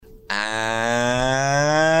And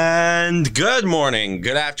good morning,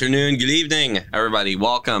 good afternoon, good evening, everybody.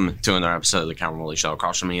 Welcome to another episode of the Cameron Woolley Show.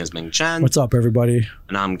 Across from me is Ming Chen. What's up, everybody?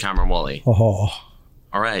 And I'm Cameron Woolley. Oh.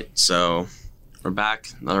 All right, so we're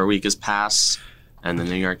back. Another week has passed, and the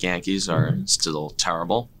New York Yankees are still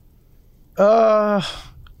terrible. They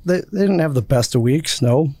didn't have the best of weeks,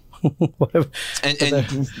 no.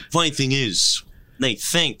 and funny thing is, they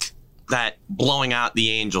think that blowing out the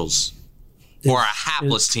Angels, or a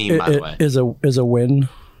hapless team, by the way, is a win.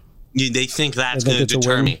 They think that's going to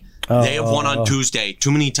deter me. They have won on Tuesday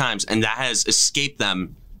too many times, and that has escaped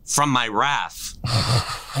them from my wrath.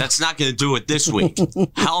 That's not going to do it this week.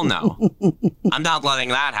 Hell no. I'm not letting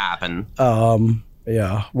that happen.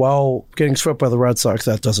 Yeah. Well, getting swept by the Red Sox,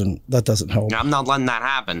 that doesn't help. I'm not letting that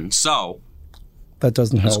happen. So that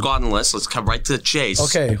doesn't help. Let's go on the list. Let's come right to the chase.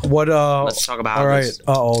 Okay. What? Let's talk about. All right. This.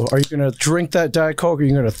 Are you going to drink that Diet Coke or are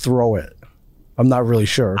you going to throw it? I'm not really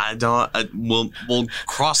sure. I don't. We'll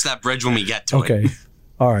cross that bridge when we get to it. Okay.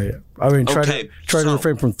 All right. I mean, try to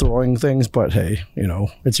refrain from throwing things, but hey,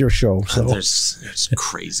 it's your show. So there's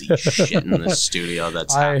crazy shit in the studio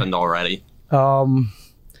that's happened already.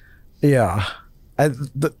 Yeah. I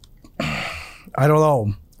don't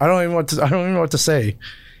know. I don't even know what to say.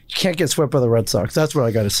 You can't get swept by the Red Sox. That's what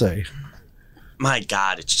I got to say. My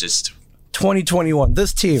God, it's just 2021.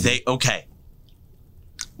 This team. Okay.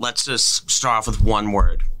 Let's just start off with one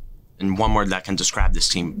word, and one word that can describe this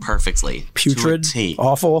team perfectly. Putrid,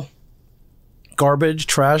 awful, garbage,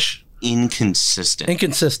 trash,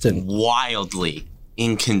 inconsistent, wildly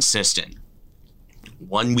inconsistent.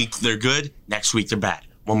 1 week they're good, next week they're bad.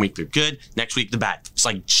 1 week they're good, next week they're bad. It's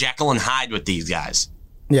like Jekyll and Hyde with these guys.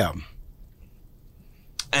 Yeah.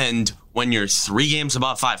 And when you're 3 games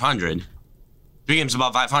above 500,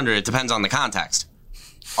 it depends on the context.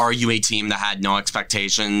 Are you a team that had no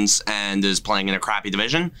expectations and is playing in a crappy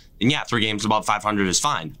division? Then yeah, 3 games above 500 is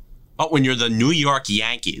fine. But when you're the New York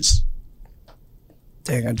Yankees,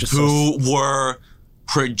 who were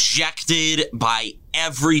projected by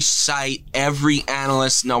every site, every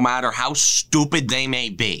analyst, no matter how stupid they may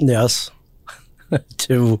be, yes,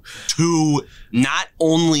 to not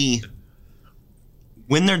only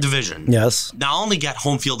win their division, yes, not only get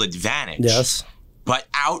home field advantage, yes, but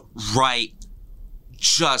outright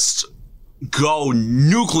just go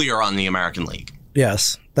nuclear on the American League.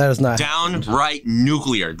 Yes, that is not downright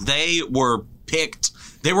nuclear. They were picked.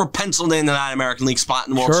 They were penciled into that American League spot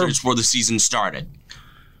in the World Series before the season started.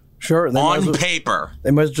 Sure. On paper, they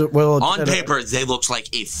looked like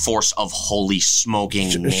a force of holy smoking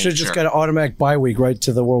nature. Should just got an automatic bye week right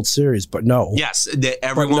to the World Series, but no. Yes,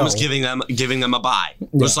 everyone was giving them a bye. It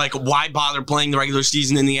was like, why bother playing the regular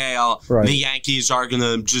season in the AL? Right. The Yankees are going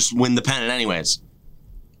to just win the pennant anyways.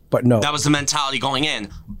 But no. That was the mentality going in.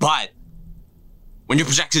 But when you're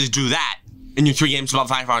projected to do that, and you're 3 games above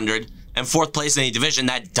 500, and 4th place in a division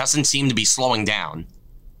that doesn't seem to be slowing down.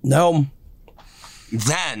 No.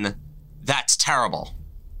 Then that's terrible.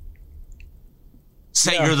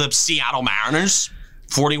 Say you're the Seattle Mariners,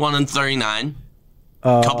 41-39,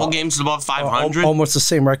 couple games above 500. Almost the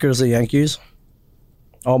same record as the Yankees.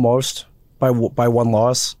 Almost. By 1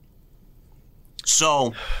 loss.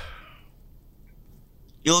 So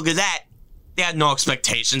you look at that, they had no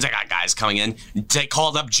expectations. They got guys coming in. They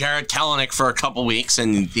called up Jarred Kelenic for a couple weeks,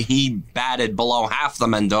 and he batted below half the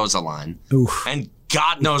Mendoza line. Oof. And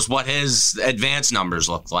God knows what his advanced numbers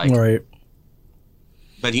looked like. Right.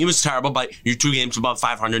 But he was terrible, but you're 2 games above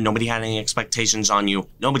 500. Nobody had any expectations on you.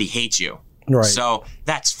 Nobody hates you. Right. So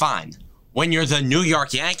that's fine. When you're the New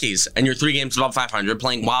York Yankees and you're 3 games above 500,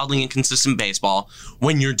 playing wildly inconsistent baseball,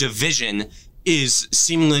 when your division is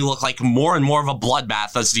seemingly look like more and more of a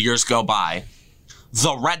bloodbath as the years go by,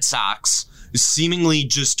 the Red Sox seemingly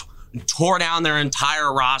just tore down their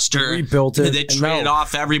entire roster, rebuilt it, they traded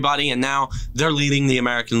off everybody, and now they're leading the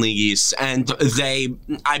American League East, and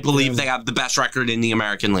I believe they have the best record in the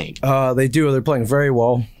American League. They do. They're playing very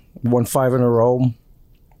well. Won 5 in a row.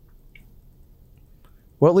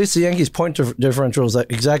 Well, at least the Yankees' point differential is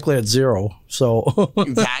exactly at 0. So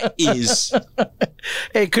that is.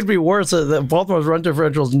 Hey, it could be worse. The Baltimore's run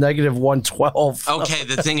differential is -112. Okay,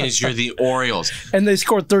 the thing is, you're the Orioles, and they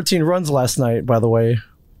scored 13 runs last night. By the way,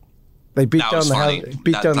 they beat down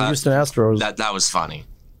the Houston Astros. That was funny.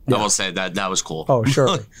 Yeah. I will say that was cool. Oh,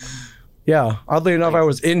 sure. Yeah. Oddly enough, I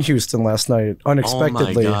was in Houston last night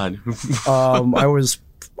unexpectedly. Oh my God.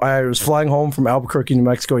 I was flying home from Albuquerque, New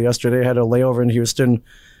Mexico yesterday. Had a layover in Houston.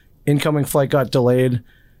 Incoming flight got delayed.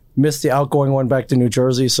 Missed the outgoing one back to New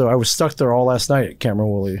Jersey. So I was stuck there all last night at Cameron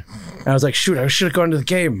Woolley. And I was like, shoot, I should have gone to the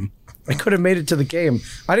game. I could have made it to the game.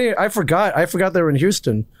 I forgot they were in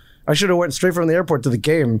Houston. I should have went straight from the airport to the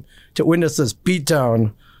game to witness this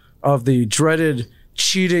beatdown of the dreaded,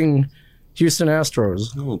 cheating Houston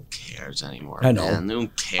Astros. Who cares anymore, I know. man? Who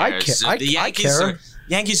cares? I The Yankees care.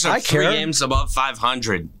 Yankees are 3 games above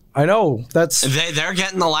 500. I know. They're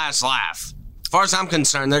getting the last laugh. As far as I'm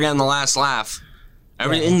concerned, they're getting the last laugh.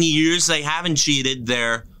 In the years they haven't cheated,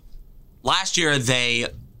 last year they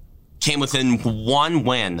came within 1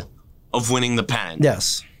 win of winning the pennant.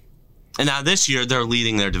 Yes. And now this year they're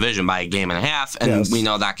leading their division by 1.5 games, and we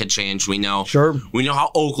know that could change. We know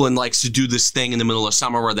how Oakland likes to do this thing in the middle of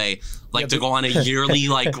summer where they like to go on a yearly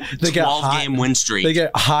 12-game win streak. They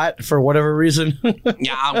get hot for whatever reason.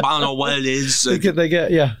 Yeah, I don't know what it is. They get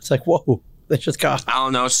it's like, whoa, they just got. I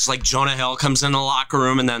don't know. It's just like Jonah Hill comes in the locker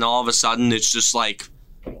room, and then all of a sudden it's just like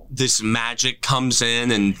this magic comes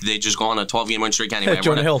in, and they just go on a 12-game win streak anyway.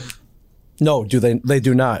 Jonah Hill. No, do they? They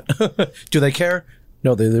do not. Do they care?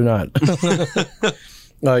 No, they do not.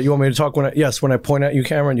 You want me to talk when I point at you,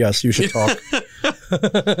 Cameron? Yes, you should talk.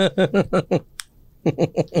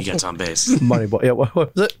 He gets on base. Moneyball. Yeah, what was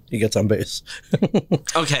it? He gets on base.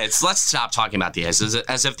 Okay, let's stop talking about the A's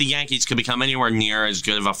as if the Yankees could become anywhere near as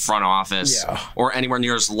good of a front office or anywhere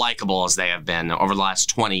near as likable as they have been over the last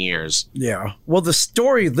 20 years. Yeah. Well, the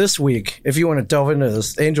story this week, if you want to delve into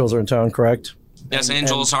this, Angels are in town, correct? Yes,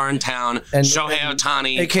 Angels are in town. And Shohei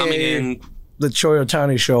Ohtani coming in. The Shohei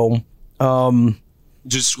Ohtani show.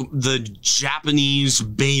 Just the Japanese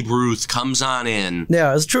Babe Ruth comes on in.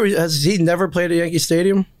 Yeah, it's true. Has he never played at Yankee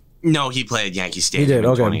Stadium? No, he played at Yankee Stadium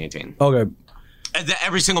in 2018. Okay.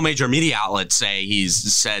 Every single major media outlet he's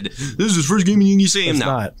said, this is his first game in Yankee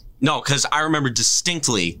Stadium. No, because I remember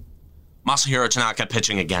distinctly Masahiro Tanaka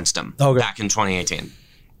pitching against him back in 2018.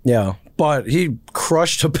 Yeah, but he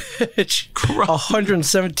crushed a pitch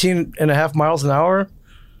 117 and a half miles an hour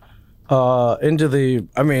into the.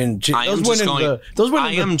 I mean, those went into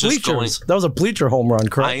the bleachers. That was a bleacher home run,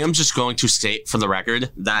 correct? I am just going to state for the record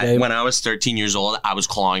that when I was 13 years old, I was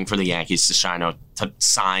clawing for the Yankees to sign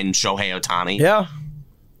Shohei Ohtani. Yeah.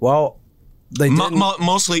 Well, they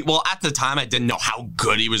mostly. Well, at the time, I didn't know how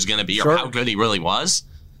good he was going to be or how good he really was.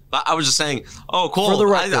 But I was just saying, oh, cool. For the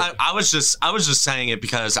record. I was just saying it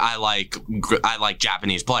because I like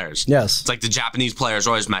Japanese players. Yes, it's like the Japanese players are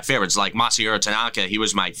always my favorites. Like Masahiro Tanaka, he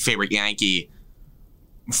was my favorite Yankee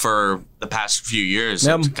for the past few years.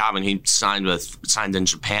 Yep. God, when he signed in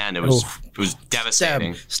Japan, it was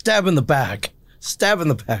devastating. Stab in the back.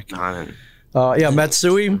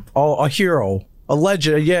 Matsui, a hero. A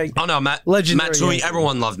legend, Oh no, Matsui.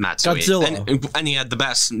 Everyone loved Matsui. Godzilla, and he had the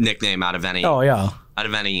best nickname out of any. Oh yeah. Out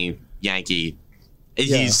of any Yankee,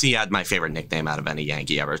 he had my favorite nickname out of any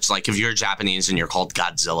Yankee ever. It's like if you're Japanese and you're called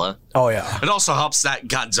Godzilla. Oh yeah. It also helps that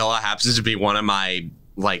Godzilla happens to be one of my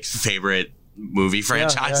favorite movie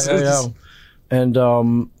franchises. Yeah. And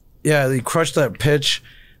he crushed that pitch.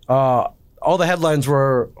 All the headlines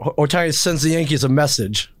were Ohtani sends the Yankees a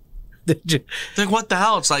message. Like what the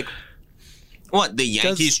hell? It's like. What, the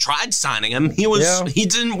Yankees tried signing him. He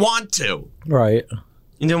didn't want to. Right.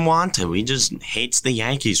 He didn't want to. He just hates the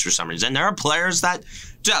Yankees for some reason. There are players that,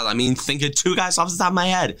 think of 2 guys off the top of my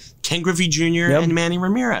head. Ken Griffey Jr. and Manny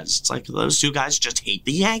Ramirez. It's like those 2 guys just hate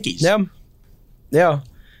the Yankees. Yeah.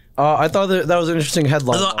 I thought that was an interesting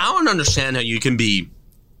headline. Although I don't understand how you can be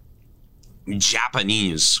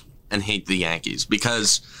Japanese and hate the Yankees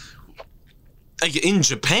because, in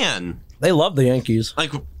Japan... They love the Yankees.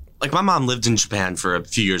 Like my mom lived in Japan for a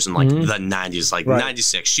few years in the 90s,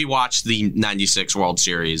 96. She watched the 96 World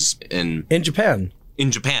Series in Japan.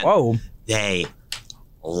 Whoa. They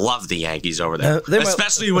love the Yankees over there.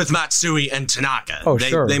 Especially with Matsui and Tanaka. Oh,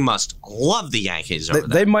 sure. They must love the Yankees over there.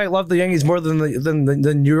 They might love the Yankees more than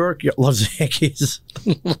New York loves the Yankees.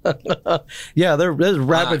 Yeah, there's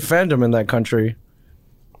rabid fandom in that country.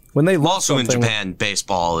 When they also in Japan,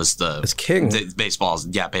 baseball is king. Baseball's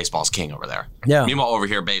king over there. Yeah. Meanwhile, over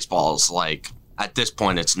here, baseball's at this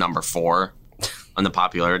point, it's number 4 on the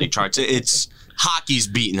popularity charts. It's hockey's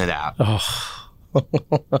beating it out. Oh.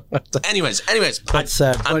 Anyways, that's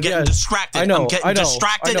sad. I'm getting distracted. I know. I'm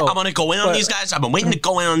going to go in on these guys. I've been waiting to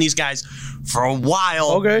go in on these guys for a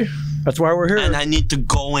while. Okay, that's why we're here. And I need to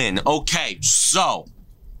go in. Okay, so.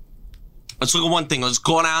 Let's look at one thing. Let's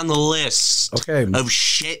go down the list of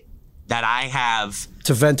shit that I have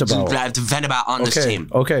to vent about. On this team.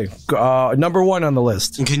 Okay. Number 1 on the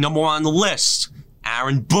list. Okay, number 1 on the list.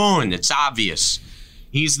 Aaron Boone. It's obvious.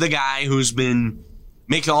 He's the guy who's been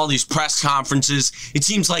making all these press conferences. It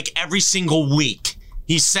seems like every single week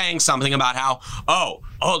he's saying something about how,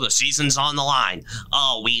 oh, the season's on the line.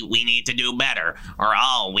 Oh, we need to do better. Or,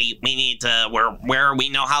 oh, we need to, where we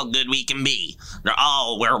know how good we can be. Or,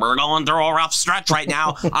 oh, we're going through a rough stretch right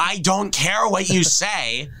now. I don't care what you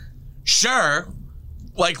say. Sure,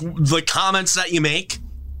 like the comments that you make,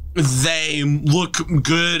 they look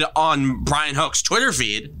good on Brian Hook's Twitter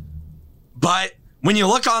feed. But when you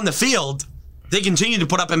look on the field, they continue to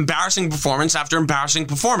put up embarrassing performance after embarrassing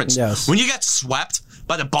performance. Yes. When you get swept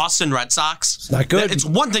by the Boston Red Sox, it's not good. It's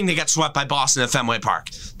one thing to get swept by Boston at Fenway Park.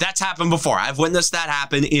 That's happened before. I've witnessed that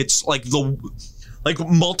happen. It's like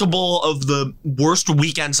multiple of the worst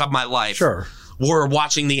weekends of my life. Sure. Were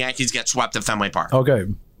watching the Yankees get swept at Fenway Park. Okay.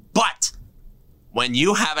 But when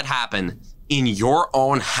you have it happen in your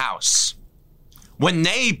own house, when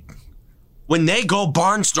they go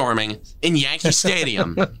barnstorming in Yankee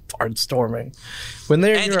Stadium, barnstorming, when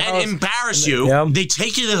they're in your house and embarrass you, they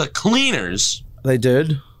take you to the cleaners. They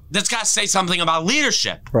did. That's got to say something about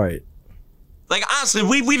leadership, right? Like honestly,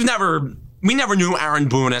 we never knew Aaron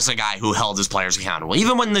Boone as a guy who held his players accountable,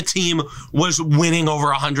 even when the team was winning over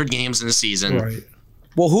 100 games in a season. Right.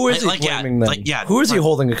 Well, who is he blaming then? Who is he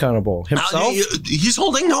holding accountable? Himself? He's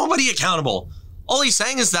holding nobody accountable. All he's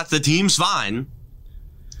saying is that the team's fine.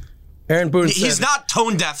 Aaron Boone he's said, not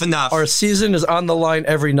tone deaf enough. Our season is on the line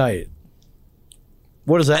every night.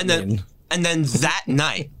 What does that mean? And then that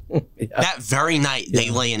night, that very night, they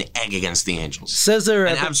lay an egg against the Angels. Says they're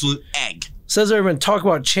an absolute egg. Says they're going to talk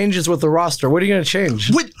about changes with the roster. What are you going to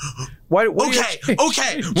change? Why?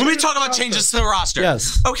 Okay. When we talk about changes to the roster.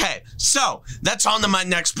 Yes. Okay. So that's on to my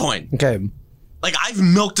next point. Okay. Like I've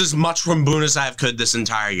milked as much from Boone as I could this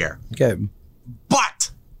entire year. Okay.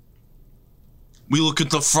 But we look at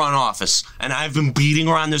the front office, and I've been beating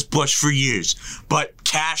around this bush for years. But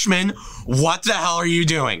Cashman, what the hell are you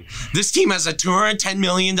doing? This team has a $210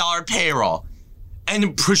 million payroll,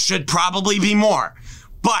 and should probably be more.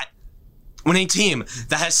 But when a team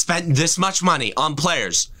that has spent this much money on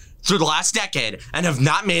players through the last decade and have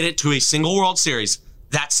not made it to a single World Series,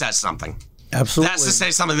 that says something. Absolutely. That's to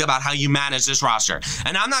say something about how you manage this roster.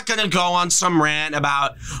 And I'm not going to go on some rant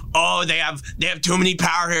about, oh, they have too many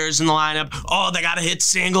power hitters in the lineup. Oh, they got to hit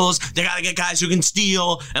singles. They got to get guys who can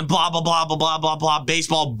steal and blah, blah, blah, blah, blah, blah, blah,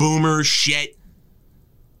 baseball boomer shit.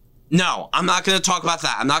 No, I'm not going to talk about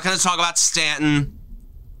that. I'm not going to talk about Stanton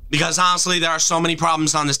because, honestly, there are so many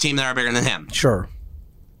problems on this team that are bigger than him. Sure.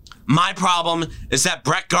 My problem is that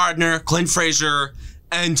Brett Gardner, Clint Frazier,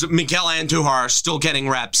 and Miguel Andujar are still getting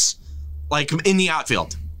reps. Like, in the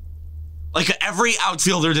outfield. Like, every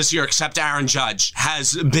outfielder this year except Aaron Judge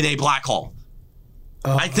has been a black hole.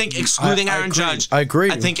 I think excluding Aaron Judge. I agree.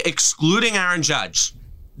 I think excluding Aaron Judge,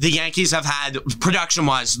 the Yankees have had,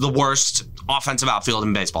 production-wise, the worst offensive outfield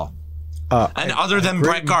in baseball. Other than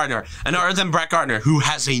Brett Gardner, who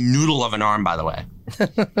has a noodle of an arm, by the way,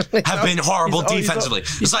 have been horrible defensively.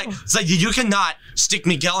 It's like you cannot stick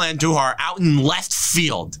Miguel Andujar out in left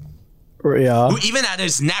field. Yeah. Who even at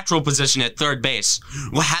his natural position at third base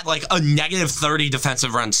had like a negative 30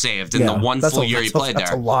 defensive runs saved in the one full year he played there.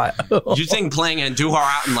 That's a lot. You think playing Andujar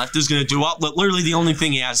out in left is going to do well? Literally the only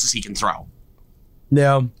thing he has is he can throw.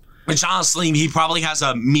 Yeah. Which honestly, he probably has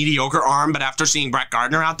a mediocre arm, but after seeing Brett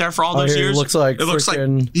Gardner out there for all those years, he looks like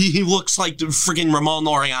freaking Ramon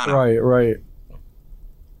Laureano. Right.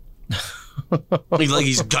 like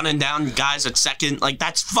he's gunning down guys at second. Like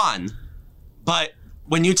that's fun, but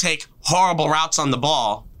when you take horrible routes on the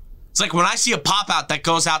ball, it's like when I see a pop out that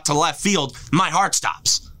goes out to left field, my heart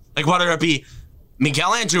stops. Like whether it be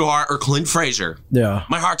Miguel Andujar or Clint Frazier,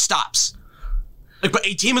 my heart stops. Like, but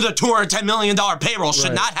a team with a $210 million payroll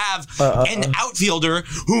should not have an outfielder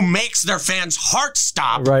who makes their fans' heart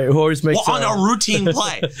stop. Right, who always makes on a routine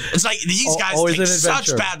play. It's like these guys take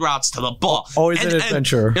such bad routes to the ball. Always an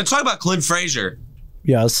adventure. And talk about Clint Frazier.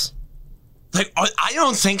 Yes. Like I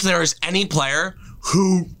don't think there is any player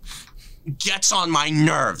who gets on my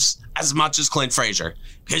nerves as much as Clint Frazier.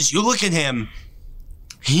 Because you look at him,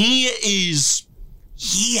 he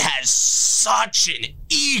has such an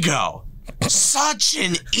ego. Such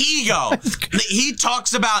an ego. He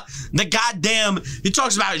talks about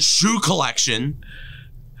his shoe collection.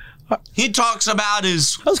 He talks about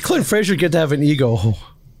his... How does Clint Frazier get to have an ego?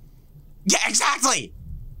 Yeah, exactly.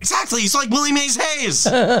 He's like Willie Mays Hayes.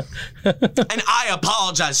 And I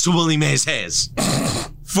apologize to Willie Mays Hayes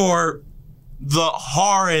for the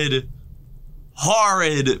horrid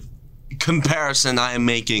comparison I am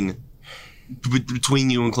making between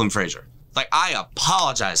you and Clint Frazier. Like, I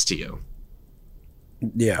apologize to you.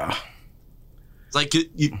 Yeah. Like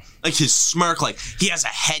his smirk, like he has a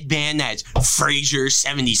headband that's Frazier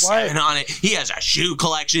 77 on it. He has a shoe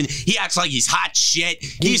collection. He acts like he's hot shit.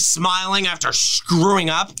 He's smiling after screwing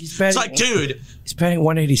up. It's like, dude. He's batting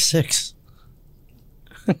 186.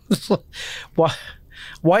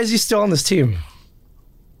 Why is he still on this team?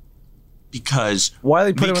 Because why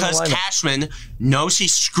they put him in the lineup? Cashman knows he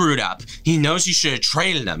screwed up. He knows he should have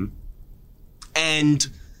traded him. And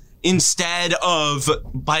instead of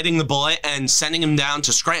biting the bullet and sending him down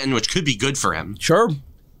to Scranton, which could be good for him. Sure.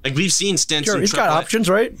 Like, we've seen stints in he's got options,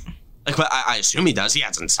 right? Like, but I assume he does. He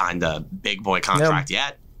hasn't signed a big boy contract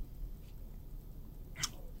yet.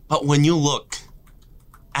 But when you look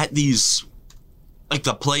at these, like,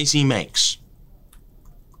 the plays he makes,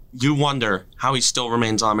 you wonder how he still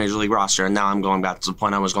remains on a Major League roster. And now I'm going back to the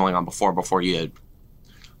point I was going on before you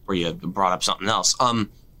brought up something else.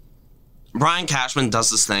 Brian Cashman does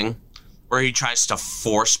this thing where he tries to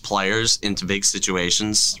force players into big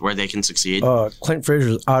situations where they can succeed. Clint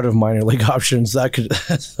Frazier's out of minor league options.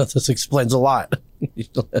 This explains a lot.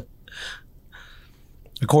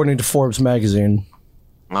 According to Forbes magazine.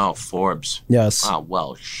 Oh, Forbes. Yes. Oh,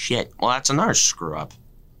 well, shit. Well, that's another screw up.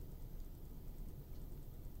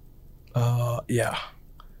 Yeah.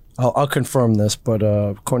 I'll confirm this, but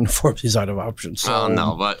according to Forbes, he's out of options. So,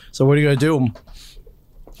 no, but... So what are you going to do?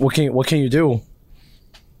 What can you do?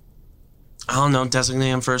 I don't know. Designate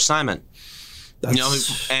him for assignment.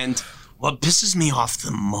 And what pisses me off the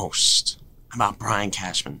most about Brian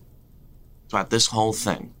Cashman, about this whole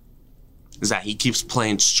thing, is that he keeps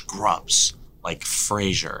playing scrubs like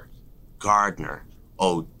Frazier, Gardner,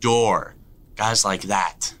 Odor, guys like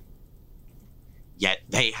that. Yet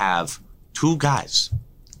they have two guys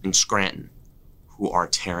in Scranton who are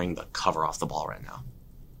tearing the cover off the ball right now.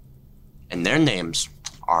 And their names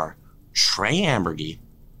are Trey Ambergy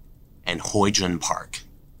and Hoijun Park.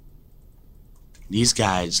 These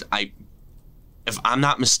guys, if I'm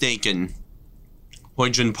not mistaken,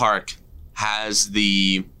 Hoijun Park has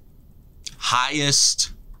the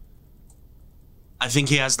highest, I think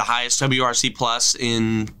he has the highest WRC plus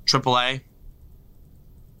in AAA.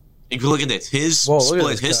 If you look at it, his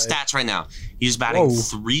stats right now, he's batting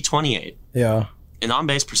 328. Yeah. An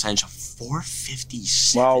on-base percentage of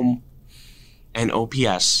 457. Wow. And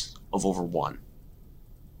OPS of over 1.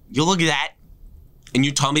 You look at that, and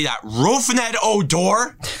you tell me that Rougned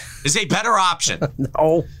Odor is a better option.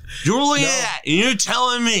 No. You're looking at that, and you're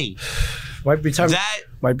telling me might be time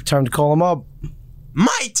to call him up.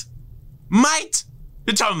 Might.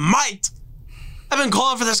 You're telling me might. I've been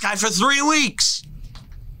calling for this guy for 3 weeks.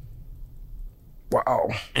 Wow.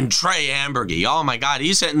 And Trey Ambergy, oh my God,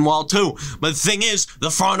 he's hitting well too. But the thing is,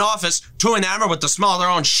 the front office, too enamored with the smell of their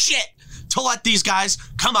own shit to let these guys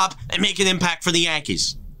come up and make an impact for the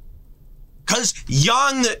Yankees. Because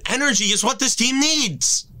young energy is what this team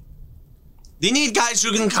needs. They need guys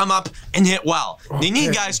who can come up and hit well. Okay. They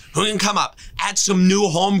need guys who can come up, add some new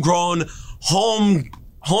homegrown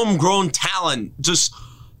talent, just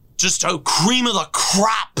a cream of the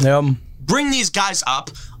crop. Bring these guys up,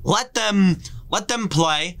 let them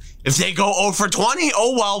play. If they go 0 for 20,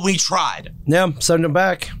 oh well, we tried. Yeah, send them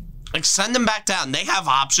back. Like, send them back down. They have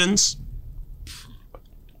options.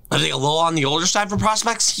 Are they a little on the older side for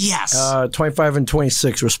prospects? Yes. 25 and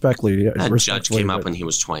 26, respectively. That Judge came up when he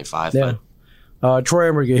was 25. Yeah. Troy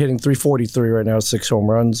Emery hitting 343 right now, 6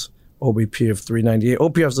 home runs. OBP of 398.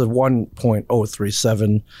 OPS of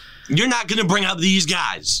 1.037. You're not going to bring up these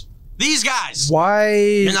guys. These guys. Why?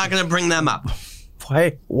 You're not going to bring them up.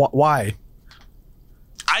 Why?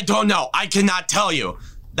 I don't know. I cannot tell you.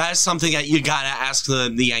 That is something that you got to ask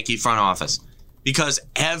the Yankee front office. Because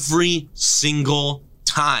every single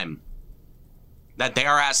time that they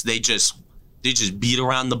are asked, they just beat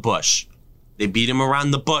around the bush. They beat him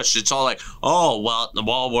around the bush. It's all like, oh, well,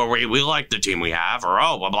 we like the team we have, or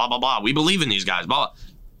oh, blah, blah, blah. We believe in these guys, blah,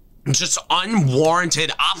 blah. Just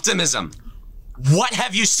unwarranted optimism. What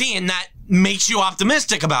have you seen that makes you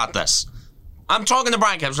optimistic about this? I'm talking to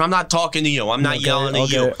Brian Cashman. I'm not talking to you. I'm not yelling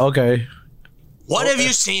at you. Okay. What have you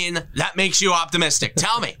seen that makes you optimistic?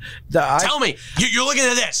 Tell me. Tell me. You're looking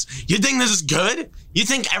at this. You think this is good? You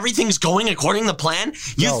think everything's going according to plan?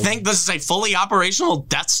 You think this is a fully operational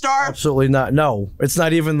Death Star? Absolutely not. No, it's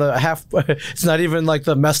not even the half. It's not even like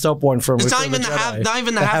the messed up one from. It's not even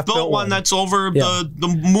the half built one that's over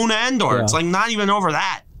the moon of Endor. Yeah. It's like not even over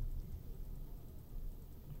that.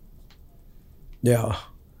 Yeah.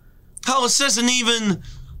 Hell, this isn't even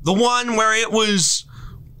the one where it was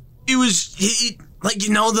like,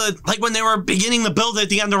 you know, like when they were beginning to build it at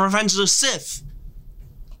the end of Revenge of the Sith.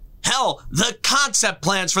 Hell, the concept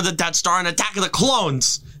plans for the Death Star and Attack of the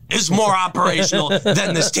Clones is more operational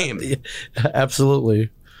than this team. Absolutely.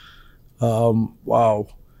 Wow.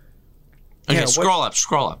 Okay, Yeah, scroll up.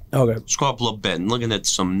 Okay. Scroll up a little bit and looking at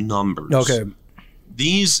some numbers. Okay.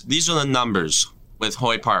 These are the numbers with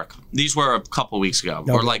Hoyt Park. These were a couple weeks ago,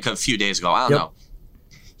 or like a few days ago. I don't know.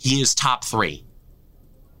 He is top 3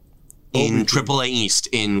 in AAA East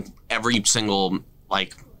in every single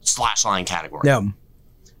like slash line category. Yeah.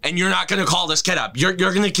 And you're not going to call this kid up. You're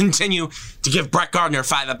going to continue to give Brett Gardner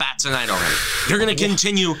 5 at-bats a night already. You're going to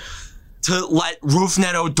continue to let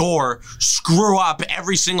Rougned Odor screw up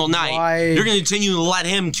every single night. Why? You're going to continue to let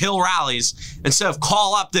him kill rallies instead of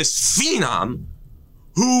call up this phenom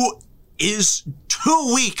who is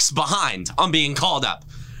 2 weeks behind on being called up.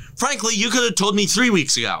 Frankly, you could have told me 3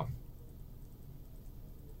 weeks ago.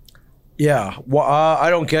 Yeah. Well, I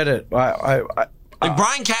don't get it. Like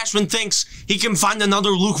Brian Cashman thinks he can find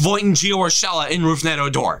another Luke Voigt and Gio Urshela in Rougned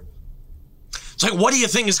Odor. It's like, what do you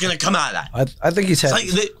think is going to come out of that? I think he's had. Like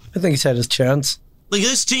I think he's had his chance. Like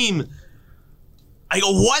this team.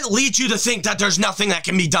 What leads you to think that there's nothing that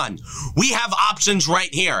can be done? We have options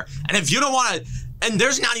right here, and if you don't want to, and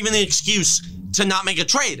there's not even an excuse to not make a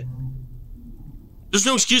trade. There's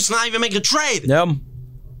no excuse to not even make a trade. Yeah.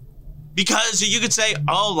 Because you could say,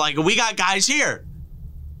 oh, like we got guys here.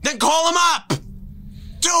 Then call them up.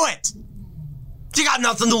 Do it! You got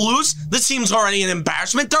nothing to lose. This team's already an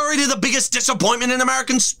embarrassment. They're already the biggest disappointment in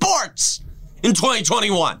American sports in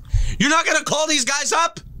 2021. You're not going to call these guys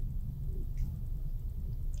up?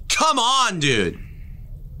 Come on, dude.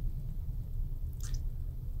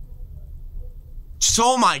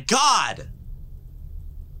 So, my God.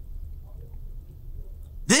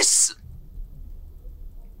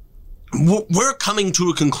 We're coming to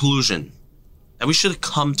a conclusion that we should have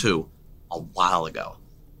come to a while ago.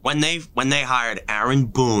 When they hired Aaron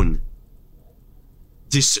Boone,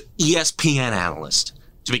 this ESPN analyst,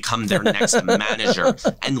 to become their next manager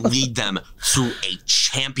and lead them through a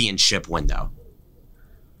championship window,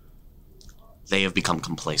 they have become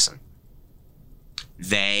complacent.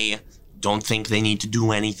 They don't think they need to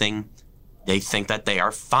do anything. They think that they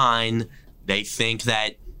are fine. They think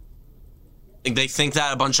that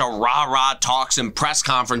a bunch of rah-rah talks and press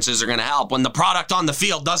conferences are going to help when the product on the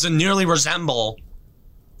field doesn't nearly resemble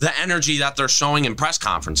the energy that they're showing in press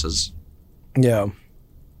conferences. Yeah.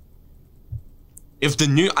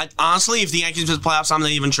 Honestly, if the Yankees miss playoffs, I'm not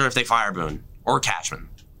even sure if they fire Boone or Cashman.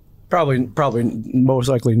 Probably, most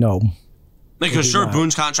likely no. Because sure,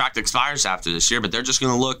 Boone's contract expires after this year, but they're just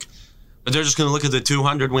going to look at the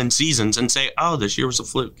 200 win seasons and say, "Oh, this year was a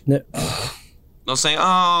fluke." Yeah. They'll say,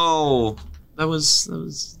 "Oh, that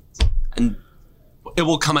was," and it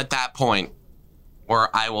will come at that point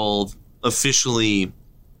where I will officially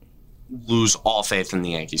lose all faith in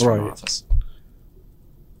the Yankees front office.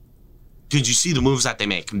 Did you see the moves that they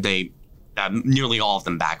make? Nearly all of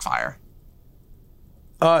them backfire.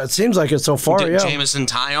 It seems like it so far. Yeah. Jameson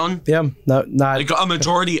Taillon. Yeah. Not like a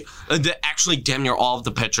majority. Actually, damn near all of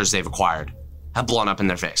the pitchers they've acquired have blown up in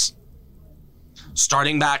their face.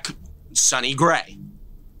 Starting back, Sonny Gray.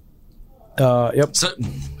 Yep.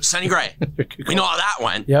 Sonny Gray. We know how that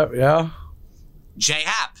went. Yep. Yeah. Jay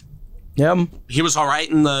Happ. Yeah. He was all right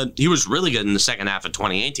he was really good in the second half of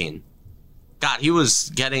 2018. God, he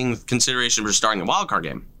was getting consideration for starting the wild card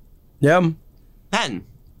game. Yeah. Then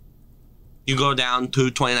you go down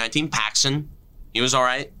to 2019, Paxton. He was all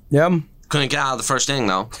right. Yeah. Couldn't get out of the first inning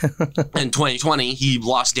though. In 2020, he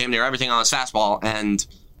lost damn near everything on his fastball and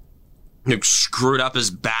screwed up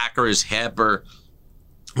his back or his hip or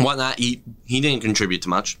whatnot. He didn't contribute to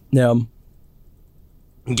much. Yeah.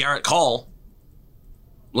 Garrett Cole.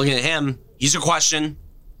 Looking at him, he's a question.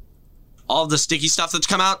 All of the sticky stuff that's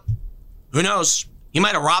come out, who knows? He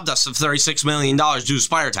might have robbed us of $36 million due to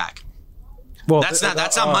Spire Attack. Well, that's not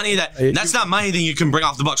money that you can bring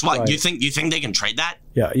off the books. What right. you think they can trade that?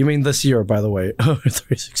 Yeah, you mean this year, by the way?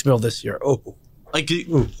 36 mil this year. Oh,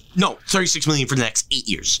 no, 36 million for the next 8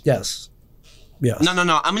 years. Yes. No.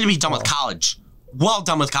 I'm going to be done with college. Well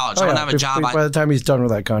done with college. I'm going to have a job. By the time he's done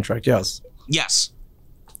with that contract, yes. Yes.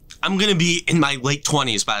 I'm going to be in my late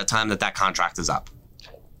 20s by the time that contract is up.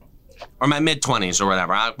 Or my mid-20s or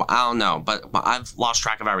whatever. I don't know, but I've lost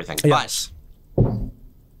track of everything. Yes. But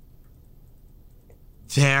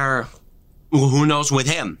who knows with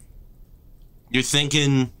him? You're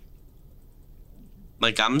thinking,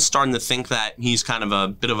 like, I'm starting to think that he's kind of a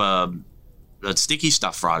bit of a sticky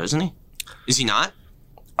stuff fraud, isn't he? Is he not?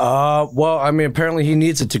 Well, I mean, apparently he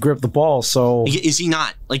needs it to grip the ball, so... Is he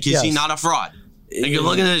not? Like, is he not a fraud? Like, you're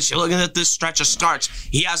looking at this stretch of starts.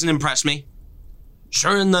 He hasn't impressed me.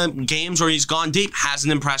 Sure, in the games where he's gone deep,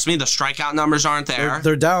 hasn't impressed me. The strikeout numbers aren't there.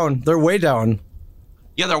 They're down. They're way down.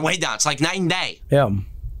 Yeah, they're way down. It's like night and day. Yeah.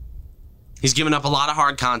 He's given up a lot of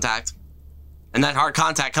hard contact. And that hard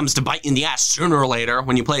contact comes to bite you in the ass sooner or later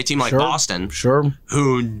when you play a team like Boston. Sure.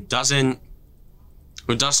 Who doesn't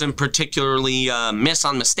particularly miss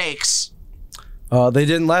on mistakes. They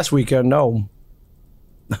didn't last weekend, no.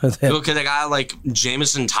 Look at a guy like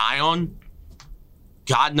Jameson Tyone.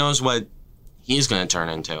 God knows what he's going to turn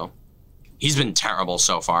into. He's been terrible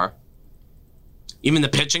so far. Even the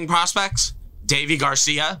pitching prospects, Davy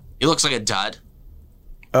Garcia, he looks like a dud.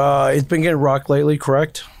 He's been getting rocked lately,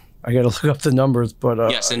 correct? I got to look up the numbers, but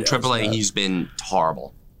yes, in AAA, he's been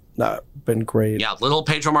horrible. Not been great. Yeah, little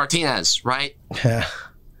Pedro Martinez, right? Yeah.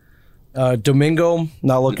 Domingo,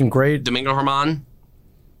 not looking great. Domingo Herman.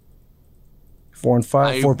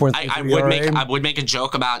 4-5, 4.3. I would make a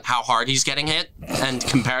joke about how hard he's getting hit and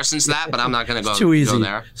comparisons to that, but I'm not going to go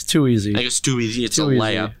there. It's too easy. I think it's too easy. It's too a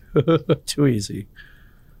layup. Too easy.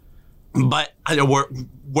 But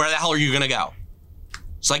where the hell are you going to go?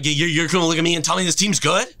 It's like you're going to look at me and tell me this team's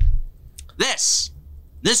good? This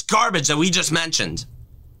garbage that we just mentioned.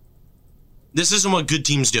 This isn't what good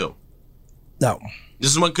teams do. No. This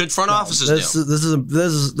is what good front offices do. This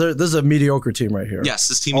is a mediocre team right here. Yes,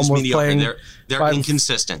 this team is mediocre. They're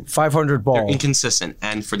inconsistent. 500 ball. They're inconsistent.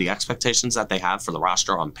 And for the expectations that they have for the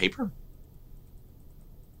roster on paper,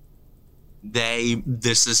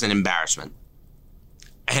 this is an embarrassment.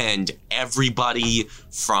 And everybody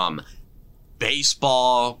from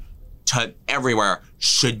baseball to everywhere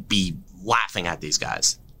should be laughing at these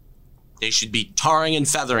guys. They should be tarring and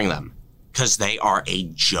feathering them because they are a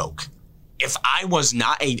joke. If I was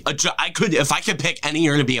not if I could pick any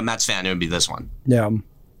year to be a Mets fan, it would be this one. Yeah.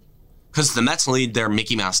 Because the Mets lead their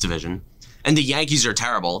Mickey Mouse division, and the Yankees are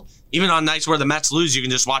terrible. Even on nights where the Mets lose, you can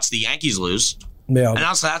just watch the Yankees lose. Yeah. And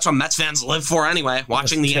also, that's what Mets fans live for anyway,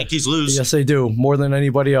 watching the Yankees lose. Yes, they do. More than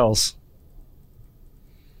anybody else.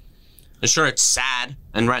 And sure, it's sad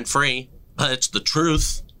and rent-free, but it's the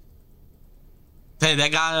truth.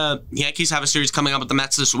 Yankees have a series coming up with the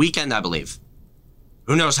Mets this weekend, I believe.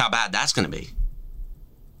 Who knows how bad that's going to be?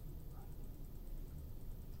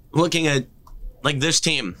 Looking at like this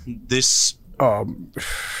team, this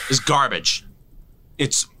is garbage.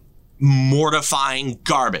 It's mortifying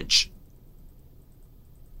garbage.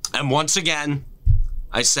 And once again,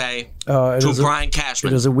 I say to Brian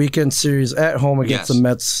Cashman. It is a weekend series at home against the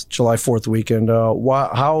Mets, July 4th weekend.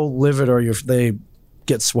 How livid are you if they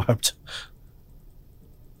get swept?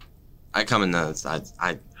 I come in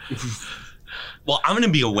the... Well, I'm going to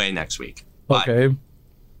be away next week. Okay.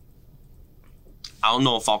 I don't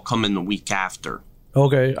know if I'll come in the week after.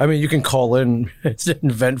 Okay. I mean, you can call in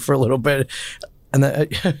and vent for a little bit. And then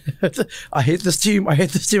I hate this team. I hate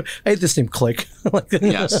this team. I hate this team. Click.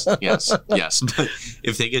 Yes. But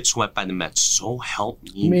if they get swept by the Mets, so help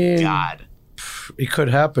me God. It could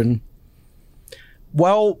happen.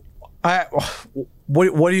 Well,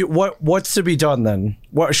 what's to be done then?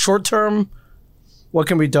 What short term? What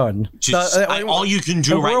can be done? All you can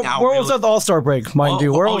do right now. We're almost at the All-Star break, mind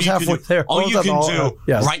you. We're almost halfway there. All you can do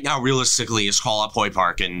right now, realistically, is call up Hoy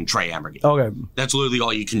Park and Trey Ambergy. Okay. That's literally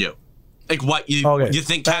all you can do. Like, what? You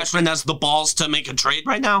think Cashman has the balls to make a trade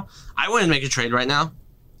right now? I wouldn't make a trade right now.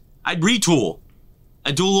 I'd retool.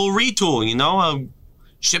 I'd do a little retool,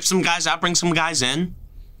 ship some guys out, bring some guys in,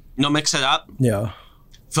 mix it up. Yeah.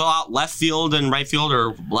 Fill out left field and right field,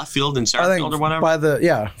 or left field and center field, or whatever.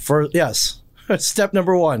 Yes. Step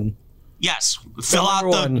number one. Yes. Fill out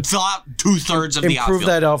 2/3 of the outfield. Improve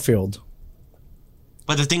that outfield.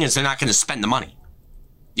 But the thing is, they're not going to spend the money.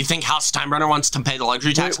 You think Hal Steinbrenner wants to pay the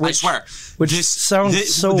luxury tax? I swear. Which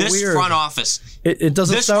sounds so weird. This front office. It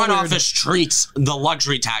doesn't this sound front weird. office treats the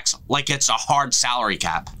luxury tax like it's a hard salary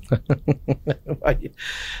cap.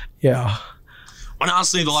 Yeah. When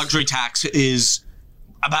honestly, the luxury tax is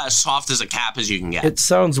about as soft as a cap as you can get. It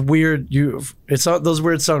sounds weird. Those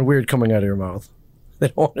words sound weird coming out of your mouth. They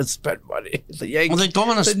don't want to spend money. The Yankees. Well, they don't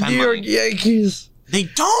want to spend money. The New York Yankees. They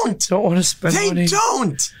don't want to spend money. They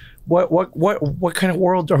don't. What kind of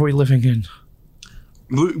world are we living in?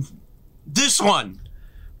 This one.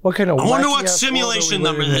 What kind of? I wonder what simulation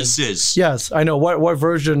number this is. Yes, I know. What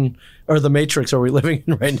version or the Matrix are we living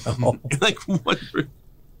in right now? Like what?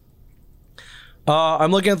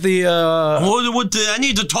 I'm looking at the. I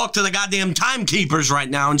need to talk to the goddamn timekeepers right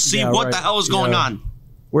now and see what the hell is going on.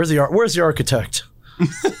 Where's the architect?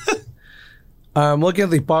 I'm looking at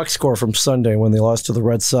the box score from Sunday when they lost to the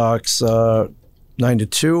Red Sox,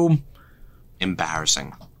 9-2.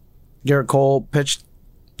 Embarrassing. Garrett Cole pitched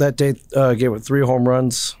that day, gave it 3 home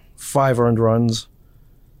runs, 5 earned runs.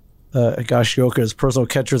 Higashioka's personal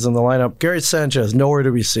catchers in the lineup. Gary Sanchez, nowhere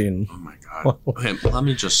to be seen. Oh my God. Okay, let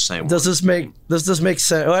me just say Does this make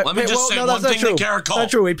sense? Let me just say one thing to Garrett Cole. Not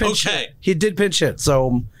true. He pinch hit. He did pinch hit.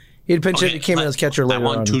 So he'd pinch hit. He came in as catcher later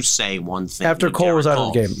on. I want to say one thing. After Cole was out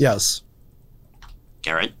of the game. Yes.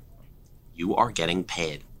 Garrett, you are getting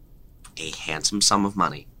paid a handsome sum of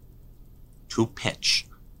money to pitch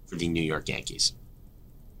for the New York Yankees.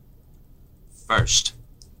 First,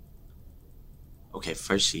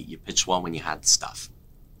 you pitched well when you had the stuff.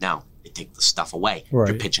 Now, they take the stuff away. Right.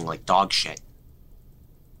 You're pitching like dog shit.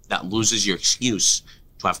 That loses your excuse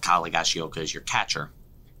to have Kyle Higashioka as your catcher.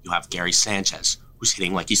 You have Gary Sanchez, who's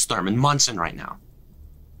hitting like he's Thurman Munson right now.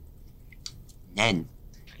 Then,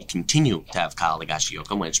 you continue to have Kyle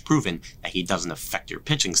Higashioka when it's proven that he doesn't affect your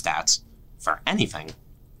pitching stats for anything.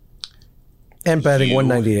 And batting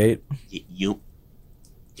 198.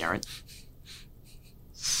 Garrett,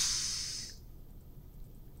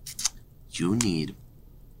 you need,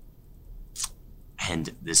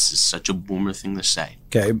 and this is such a boomer thing to say.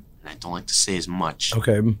 Okay. And I don't like to say as much.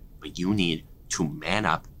 Okay. But you need to man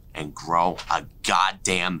up and grow a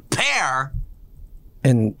goddamn pair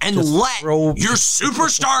and let your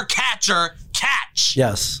superstar catcher catch.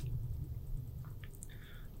 Yes.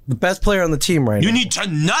 The best player on the team right now. You need to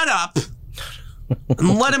nut up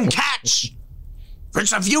and let him catch. For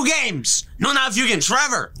just a few games. No, not a few games.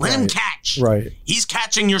 Forever. Let him catch. Right. He's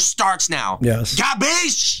catching your starts now. Yes.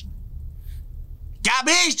 Gabish!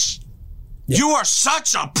 Yeah. You are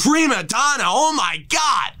such a prima donna. Oh, my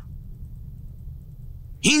God.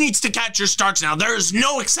 He needs to catch your starts now. There is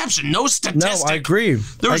no exception. No statistic. No, I agree.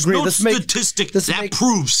 There's no statistic that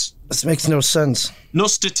proves. This makes no sense. No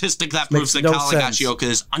statistic that proves that Kyle Higashioka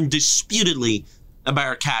is undisputedly a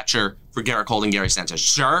better catcher for Garrett Cole and Gary Sanchez.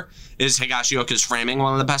 Sure, is Higashioka's framing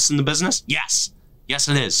one of the best in the business? Yes. Yes,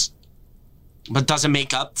 it is. But does it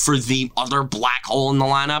make up for the other black hole in the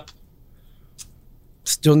lineup?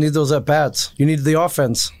 Still need those at-bats. You need the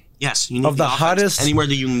offense. Yes, you need the hottest anywhere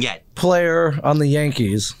that you can get. Player on the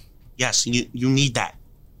Yankees. Yes, you need that.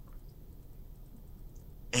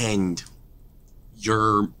 And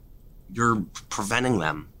you're preventing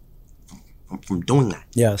them from doing that.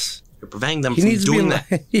 Yes. You're preventing them from doing that.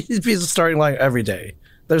 He needs to be the starting line every day.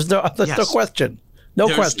 There's no question.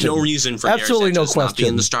 There's no reason for absolutely Gary no Sanchez question not be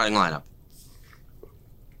in the starting lineup.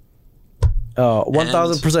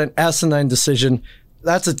 1,000% asinine decision.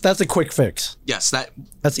 That's a quick fix. Yes,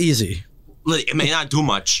 that's easy. It may not do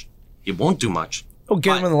much. It won't do much. It'll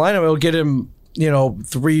get him in the lineup. It'll get him, You'll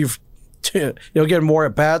get him more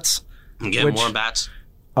at bats. Get him more at bats.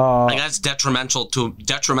 That's detrimental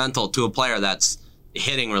to a player that's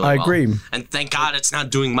hitting really well. I agree. And thank God it's not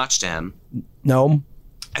doing much to him. No.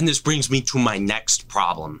 And this brings me to my next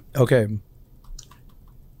problem. Okay.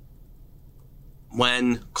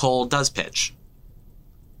 When Cole does pitch,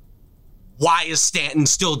 why is Stanton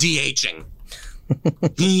still DHing?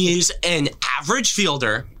 He is an average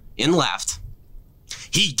fielder in left.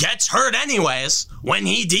 He gets hurt anyways when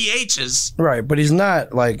he DHs. Right, but he's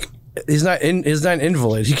not an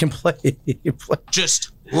invalid. He can play.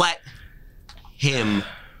 Just let him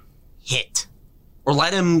hit. Or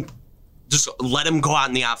let him go out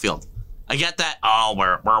in the outfield. I get that. Oh,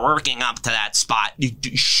 we're working up to that spot.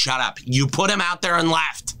 Shut up. You put him out there and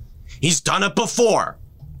left. He's done it before.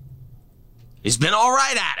 He's been all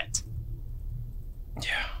right at it.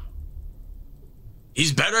 Yeah.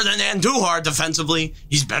 He's better than Andujar defensively.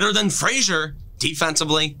 He's better than Frazier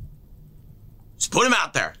defensively. Just put him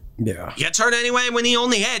out there. Yeah. He gets hurt anyway when he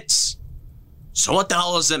only hits. So what the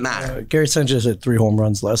hell does it matter? Gary Sanchez hit 3 home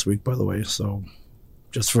runs last week, by the way. So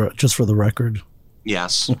just for the record.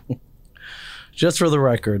 Yes. Just for the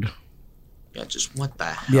record. Yeah. Just what the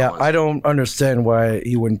hell? Yeah, I don't understand why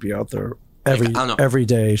he wouldn't be out there every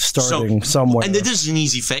day starting somewhere. And this is an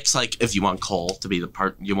easy fix. Like if you want Cole to be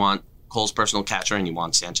you want Cole's personal catcher, and you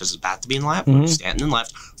want Sanchez's bat to be in left, Stanton in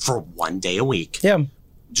left for 1 day a week. Yeah.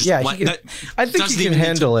 I think he can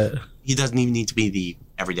handle it. He doesn't even need to be the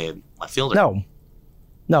everyday left fielder.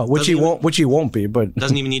 No, which he won't be, but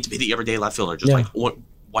doesn't even need to be the everyday left fielder. Just like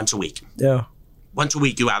once a week. Yeah. Once a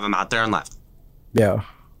week, you have him out there and left. Yeah.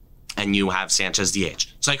 And you have Sanchez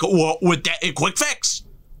DH. It's like, with that, a quick fix,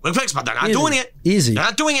 but they're not doing it. Easy. They're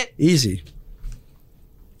not doing it. Easy.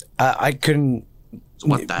 I couldn't.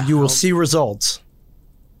 What the hell? You will see results.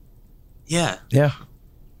 Yeah. Yeah.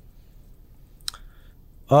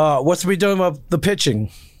 What's to be done about the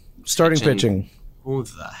pitching? Starting pitching. Who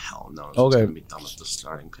the hell knows what's going to be done with the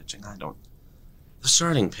starting pitching? The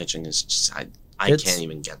starting pitching is just, I can't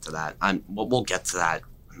even get to that. We'll get to that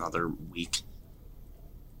another week.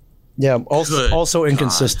 Yeah, also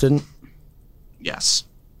inconsistent. Yes.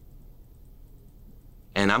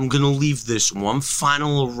 And I'm going to leave this one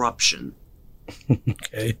final eruption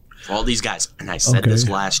Okay. for all these guys. And I said this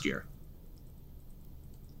last year.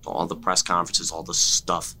 All the press conferences, all the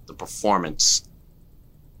stuff, the performance.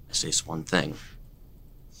 I say this one thing.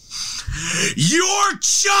 Your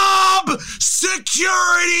job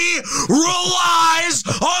security relies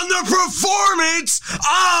on the performance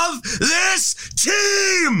of this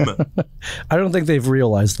team. I don't think they've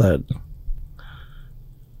realized that.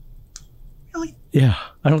 Really? Yeah,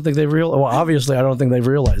 I don't think they've realized. Well, obviously, I don't think they've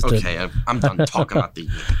realized it. Okay, I'm done talking about the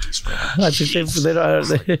Yankees for now. I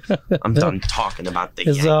think I'm done talking about the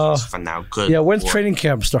Yankees for now. Good. Yeah, when's Lord. training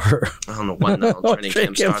camp start? I don't know when the hell training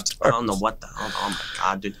camp starts. I don't know what the hell. Oh my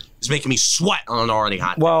god, dude, it's making me sweat on an already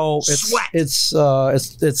hot day. Well, Sweat. it's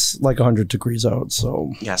like 100 degrees out.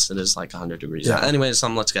 So Yes, it is like 100 degrees. Yeah. Anyways,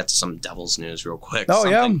 let's get to some Devils news real quick. oh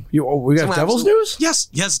yeah, we got Devils news.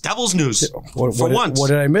 Yes, Devils news. What once. What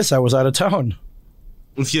did I miss? I was out of town.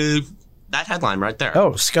 If you that headline right there.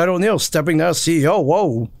 Oh, Scott O'Neill stepping down as CEO.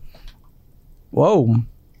 Whoa.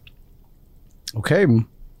 Okay.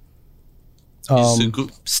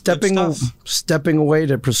 Good Stepping away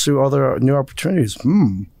to pursue other new opportunities.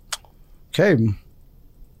 Okay.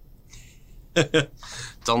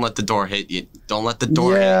 Don't let the door hit you. Don't let the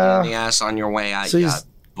door hit you in the ass on your way out, So you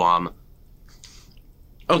bum.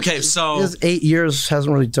 Okay, so his 8 years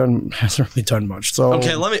hasn't really done much. So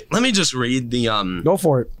okay, let me just read the go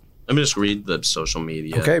for it. Let me just read the social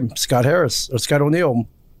media. Okay, Scott O'Neill.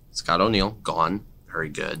 Scott O'Neill gone. Very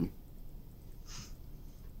good.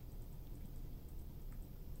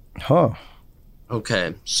 Huh.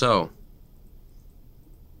 Okay, so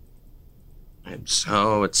it's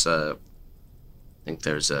I think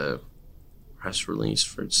there's a press release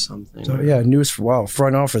for something. So yeah, news for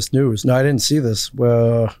front office news. No, I didn't see this.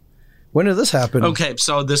 When did this happen? Okay,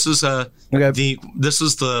 so this is this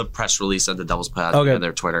is the press release that the Devils put out via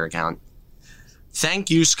their Twitter account. Thank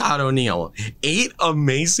you, Scott O'Neill. 8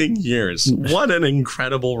 amazing years. What an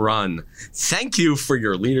incredible run. Thank you for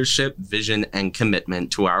your leadership, vision, and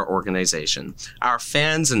commitment to our organization. Our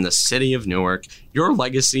fans in the city of Newark, your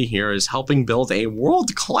legacy here is helping build a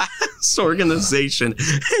world-class organization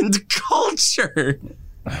and culture.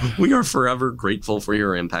 We are forever grateful for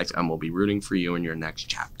your impact and will be rooting for you in your next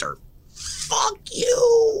chapter. Fuck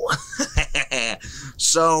you.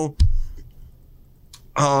 So,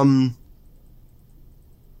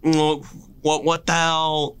 what the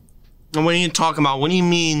hell? What are you talking about? What do you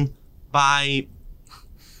mean by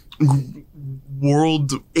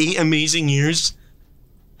world 8 amazing years?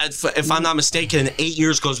 If I'm not mistaken, 8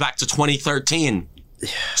 years goes back to 2013.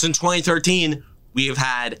 Since 2013, we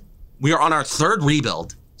are on our 3rd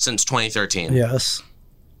rebuild since 2013. Yes.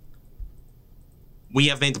 We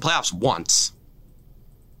have made the playoffs once.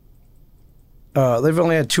 They've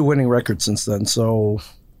only had 2 winning records since then, so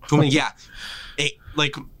Yeah.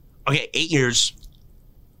 8 years,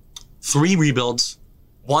 3 rebuilds,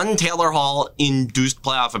 1 Taylor Hall induced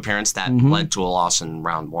playoff appearance that led to a loss in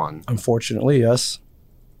round 1. Unfortunately, yes.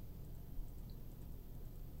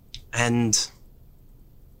 And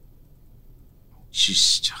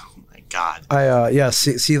just, oh my God.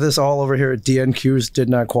 See this all over here at DNQs did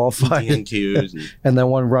not qualify. DNQs. And then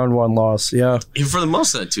one round 1 loss, yeah. For the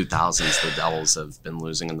most of the 2000s, the Devils have been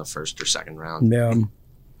losing in the 1st or 2nd round.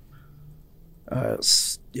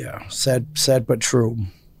 Yeah. Sad but true.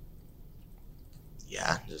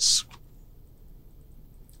 Yeah, there's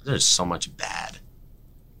so much bad.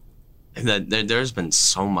 And there's been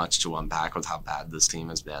so much to unpack with how bad this team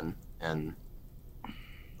has been in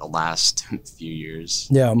the last few years.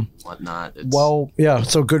 Yeah. Whatnot.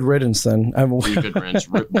 So good riddance then. Good riddance.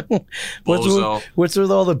 Bozo. What's with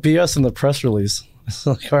all the BS in the press release? It's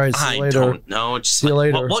like, all right, see you later. I don't know. It's see you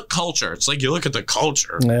later. What culture? It's like you look at the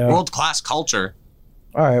culture. Yeah. World-class culture.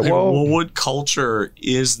 All right, what culture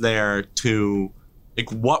is there to...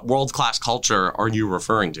 what world-class culture are you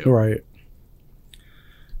referring to? Right.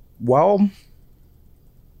 Well,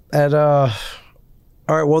 all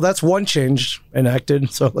right, well, that's one change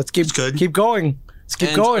enacted, so let's keep going. Let's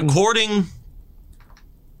keep going. According...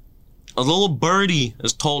 A little birdie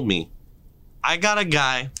has told me, I got a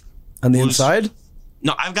guy... On the inside?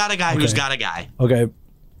 No, I've got a guy who's got a guy. Okay.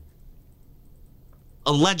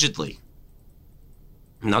 Allegedly.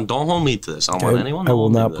 Now, don't hold me to this. I don't want anyone to I will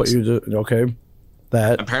hold me not to put this. you to... Okay.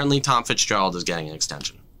 That. Apparently, Tom Fitzgerald is getting an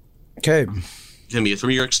extension. Okay. It's going to be a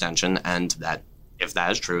 3-year extension, and if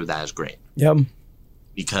that is true, that is great. Yep.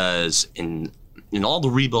 Because in all the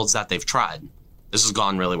rebuilds that they've tried, this has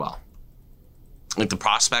gone really well. Like, the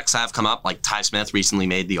prospects have come up, like Ty Smith recently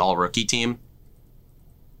made the all-rookie team,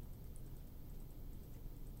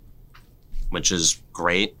 which is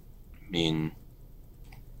great. I mean,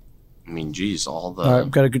 I mean, geez, all the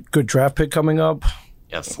got a good draft pick coming up.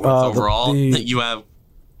 Yeah, fourth overall.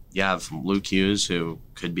 You have Luke Hughes, who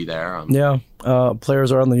could be there.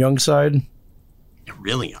 Players are on the young side. They're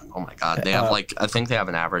really young. Oh my God, they have I think they have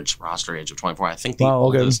an average roster age of 24. I think the okay.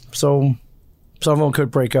 oldest. So some of them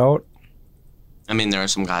could break out. I mean, there are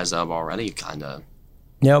some guys that have already kind of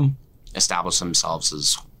established themselves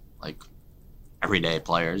as like everyday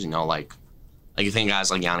players. You know, like you think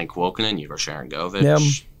guys like Yanni Kuokkanen, Igor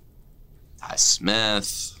Sharangovich, Ty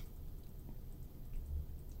Smith.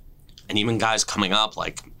 And even guys coming up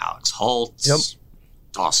like Alex Holtz,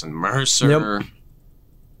 Dawson Mercer,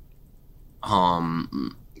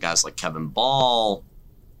 guys like Kevin Ball,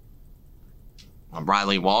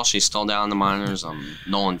 Riley Walsh, he's still down in the minors.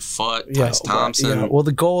 Nolan Foote, Tyce Thompson. Yeah. Well,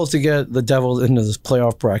 the goal is to get the Devils into this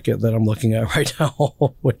playoff bracket that I'm looking at right now.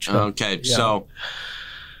 So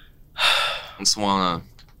I just want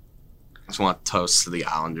to toast to the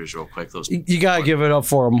Islanders real quick. You gotta give it up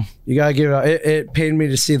for them. You gotta give it up. It pained me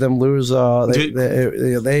to see them lose. There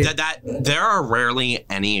are rarely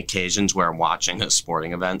any occasions where watching a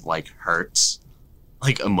sporting event hurts,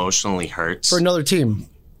 emotionally hurts for another team.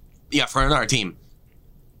 Yeah, for another team.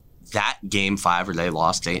 That game 5 where they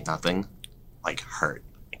lost 8-0, hurt.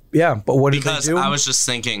 Yeah, but what did they do? Because I was just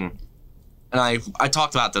thinking, and I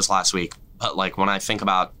talked about this last week, but when I think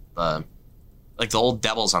about the old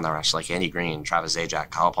Devils on the rush, like Andy Green, Travis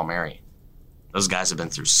Zajac, Kyle Palmieri, those guys have been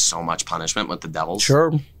through so much punishment with the Devils.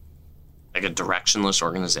 Sure. Like a directionless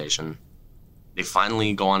organization. They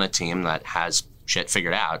finally go on a team that has shit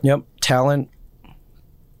figured out. Yep, talent.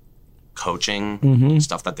 Coaching,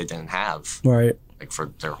 stuff that they didn't have. Right.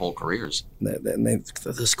 For their whole careers. They're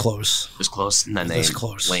this close. This close, and then they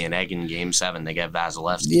lay an egg in Game 7. They get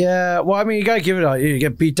Vasilevsky. Yeah, well, I mean, you got to give it out. You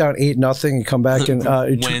get beat down 8-0, you come back and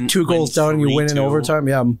two goals down, and you win in overtime.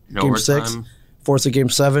 Yeah, Game 6, force of Game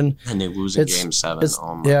 7. And they lose in Game 7. It's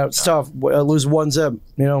tough. Lose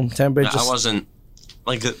 1-0. Tampa just... I wasn't,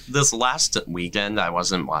 this last weekend, I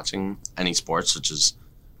wasn't watching any sports, which is,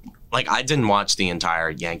 I didn't watch the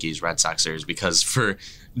entire Yankees-Red Sox series because for...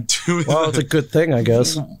 it's a good thing, I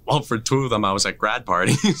guess. Well, for 2 of them, I was at grad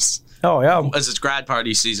parties. Oh, yeah. As it's grad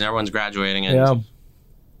party season, everyone's graduating, and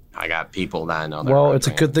I got people that I know. Well, it's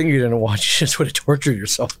a good thing you didn't watch. You just would have tortured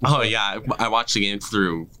yourself. Oh, yeah. I watched the game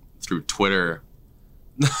through Twitter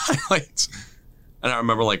highlights. And I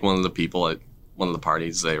remember, one of the people at one of the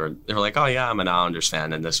parties, they were like, oh, yeah, I'm an Islanders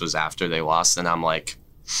fan, and this was after they lost, and I'm like...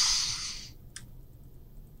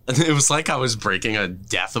 And it was like I was breaking a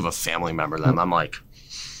death of a family member then. I'm like...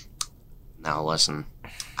 Now, listen,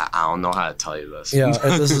 I don't know how to tell you this. Yeah,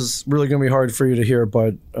 this is really going to be hard for you to hear,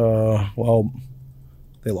 but,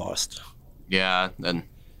 they lost. Yeah, and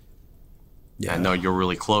I know you're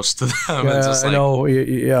really close to them. Yeah, it's I know.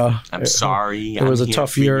 Yeah, I'm sorry. It was a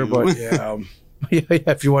tough year, but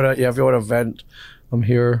if you want to vent, I'm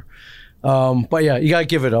here. But yeah, you got to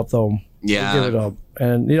give it up, though. Yeah. Give it up.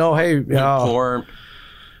 And, hey,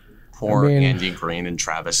 Poor Andy Green and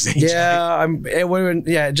Travis Zajac.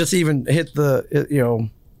 Yeah, just even hit the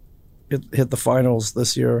hit the finals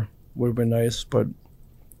this year would have been nice, but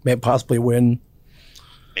maybe possibly win.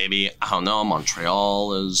 Maybe, I don't know.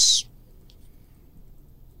 Montreal is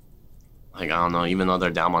I don't know. Even though they're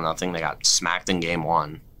down 1-0, they got smacked in Game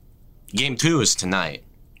 1. Game 2 is tonight.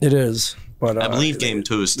 It is, but I believe Game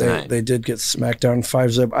 2 is tonight. They did get smacked down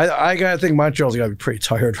 5-0. I gotta think Montreal's got to be pretty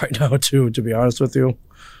tired right now too. To be honest with you.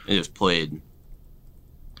 They just played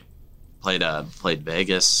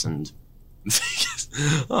Vegas and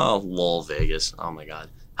Vegas. Oh, lol, Vegas. Oh my God.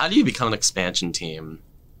 How do you become an expansion team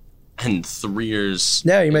and 3 years?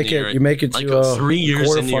 Yeah, you make it to 3 years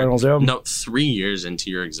quarterfinals. No, 3 years into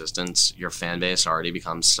your existence, your fan base already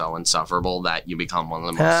becomes so insufferable that you become one of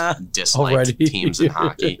the most disliked teams in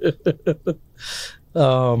hockey.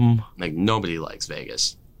 Nobody likes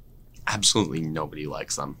Vegas. Absolutely nobody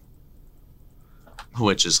likes them.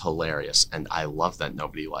 Which is hilarious, and I love that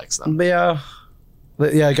nobody likes them. Yeah,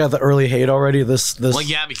 I got the early hate already. This well,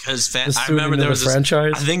 yeah, because I remember there was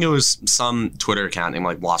franchise. I think it was some Twitter account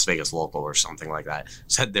named Las Vegas Local or something like that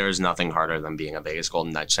said there is nothing harder than being a Vegas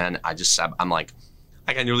Golden Knights fan. I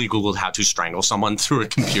nearly Googled how to strangle someone through a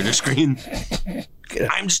computer screen.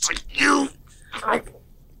 I'm just like you. I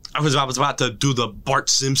was about to do the Bart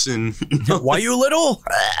Simpson. Why you little?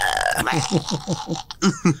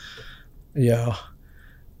 Yeah.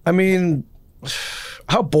 I mean,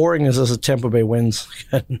 how boring is this if Tampa Bay wins?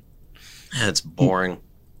 It's boring.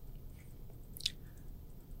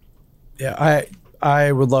 Yeah,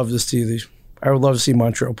 I would love to see I would love to see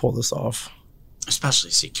Montreal pull this off. Especially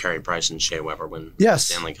see Carey Price and Shea Weber win the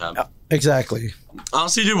Stanley Cup. Exactly.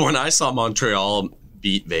 Honestly, dude, when I saw Montreal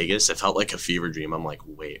beat Vegas, it felt like a fever dream. I'm like,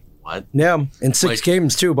 wait, what? Yeah, in 6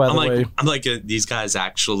 games too, by the way. I'm like, these guys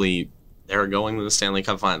actually, they're going to the Stanley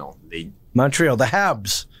Cup final. Montreal, the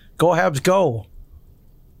Habs. Go Habs, go.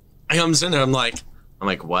 I'm sitting there, I'm like,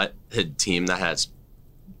 what? A team that has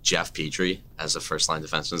Jeff Petrie as the first-line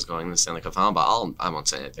defenseman is going to the Stanley Cup final, but I won't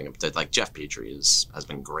say anything. Like, Jeff Petrie has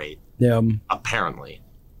been great. Yeah. Apparently,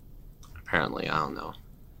 I don't know.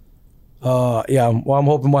 Yeah, well, I'm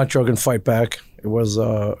hoping Montreal can fight back. It was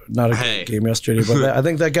not a good game yesterday, but I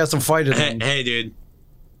think that got some fight in them. Hey, dude.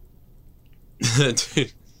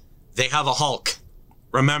 Dude, they have a Hulk.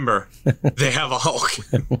 Remember, they have a Hulk.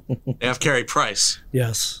 They have Carey Price.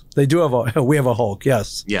 Yes, they do have we have a Hulk,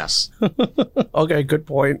 yes. Yes. Okay, good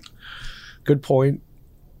point. Good point.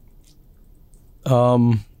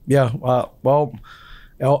 Yeah, well,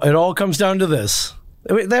 it all comes down to this.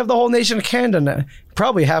 I mean, they have the whole nation of Canada,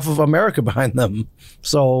 probably half of America behind them.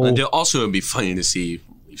 So also, it would be funny to see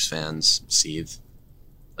Leafs fans seethe,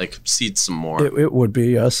 like seethe some more. It would be,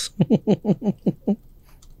 yes.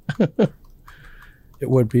 It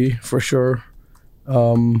would be for sure.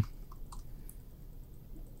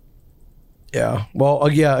 Yeah. Well,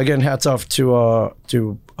 yeah. Again, hats off to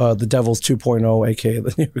the Devils 2.0, aka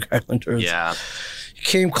the New York Islanders. Yeah.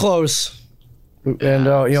 Came close, and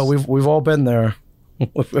you know we've all been there.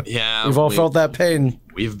 Yeah, we've all felt that pain.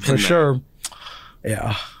 We've been for there. Sure.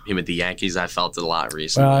 Yeah. Even with the Yankees, I felt it a lot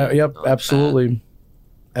recently. Yep, absolutely,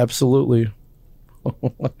 absolutely.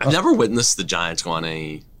 I've never witnessed the Giants go on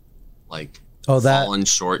a fallen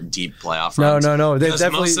short deep playoff runs. No. They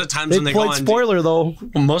definitely. Most of the times when they go on spoiler though.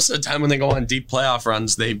 Most of the time when they go on deep playoff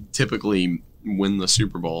runs, they typically win the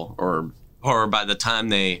Super Bowl, or by the time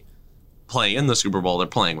they play in the Super Bowl, they're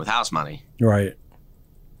playing with house money. Right.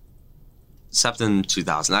 Except in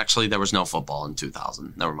 2000. Actually, there was no football in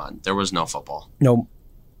 2000. Never mind. There was no football. Nope.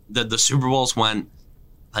 The Super Bowls went,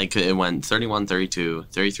 it went 31, 32,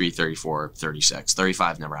 33, 34, 36.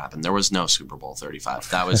 35 never happened. There was no Super Bowl 35.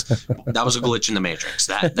 That was a glitch in the Matrix.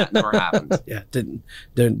 That never happened. Yeah, didn't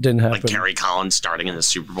happen. Like Gary Collins starting in the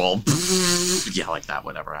Super Bowl. Yeah, like that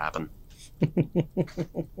would ever happen.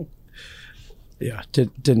 Yeah,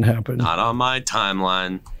 didn't happen. Not on my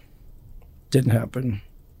timeline. Didn't happen.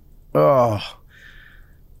 Oh.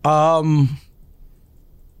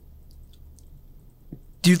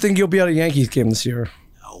 Do you think you'll be at a Yankees game this year?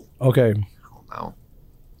 No. Okay. I don't know.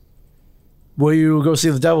 Will you go see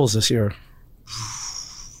the Devils this year?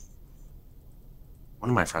 One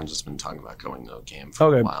of my friends has been talking about going to a game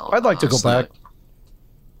for a while. I'd like to go back.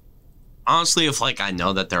 Honestly, if I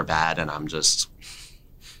know that they're bad and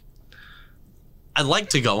I'd like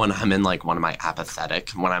to go when I'm in when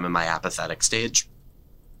I'm in my apathetic stage.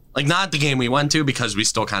 Like, not at the game we went to because we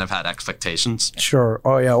still kind of had expectations. Sure.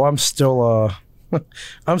 Oh yeah. Well,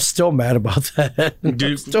 I'm still mad about that.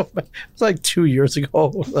 Dude, it's like 2 years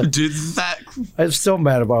ago. Dude, I'm still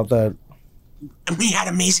mad about that. And we had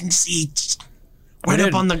amazing seats. Right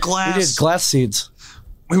up on the glass. We did glass seats.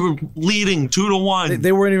 We were leading 2-1.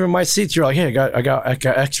 They weren't even my seats. You're like, hey, I got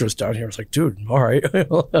extras down here. It's like, dude, all right.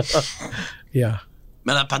 Yeah.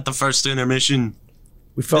 Met up at the first intermission.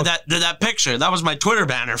 We felt did that picture. That was my Twitter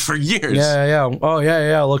banner for years. Yeah. Oh,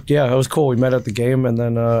 yeah. Look, yeah, it was cool. We met at the game and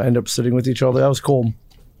then ended up sitting with each other. That was cool.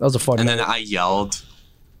 That was a fun. And night. then I yelled.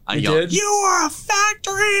 Did? You are a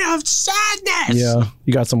factory of sadness. Yeah,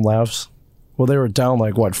 you got some laughs. Well, they were down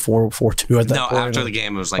 4-2 at that point. No, after the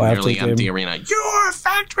game, it was nearly empty arena. You are a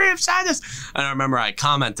factory of sadness. And I remember I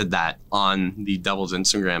commented that on the Devils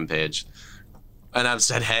Instagram page. And I've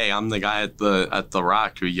said, hey, I'm the guy at the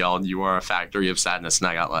Rock who yelled, "You are a factory of sadness," and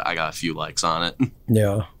I got a few likes on it.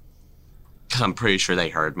 Yeah, because I'm pretty sure they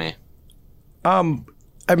heard me.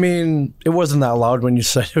 I mean, it wasn't that loud when you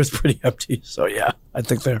said it was pretty empty. So yeah, I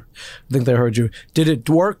think they heard you. Did it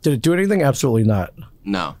work? Did it do anything? Absolutely not.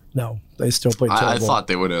 No, they still played terrible. I thought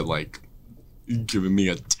they would have given me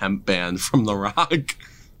a temp ban from the Rock.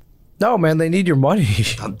 No, man, they need your money.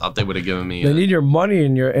 I thought they would have given me. They need your money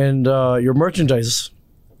and your merchandise,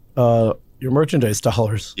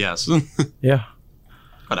 dollars. Yes. Yeah.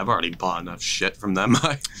 But I've already bought enough shit from them.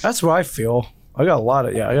 That's what I feel. I got a lot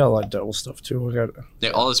of Devil stuff too.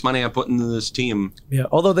 All this money I put into this team. Yeah,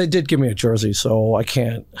 although they did give me a jersey, so I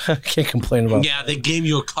can't complain about. Yeah, they gave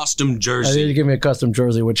you a custom jersey. They did give me a custom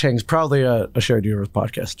jersey, which hangs proudly at a Shared Universe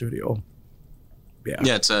podcast studio.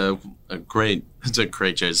 Yeah, it's a great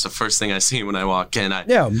jersey. It's the first thing I see when I walk in.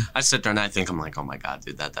 I sit there and I think, I'm like, oh my god,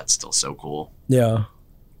 dude, that's still so cool. Yeah,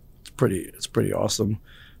 it's pretty awesome.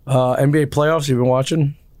 NBA playoffs, you've been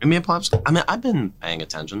watching? NBA playoffs? I mean, I've been paying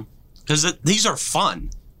attention because these are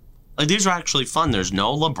fun. These are actually fun. There's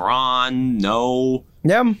no LeBron, no.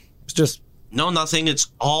 Yeah, it's just No, nothing.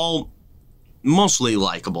 It's all mostly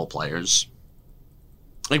likable players.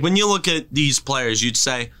 Like when you look at these players, you'd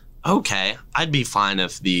say, okay, I'd be fine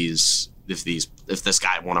if this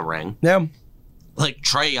guy won a ring. Yeah. Like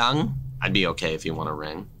Trae Young, I'd be okay if he won a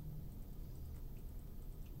ring.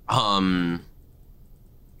 Giannis,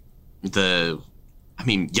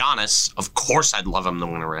 of course I'd love him to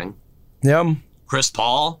win a ring. Yeah. Chris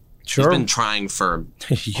Paul, sure. He's been trying for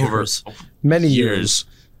years. Many years.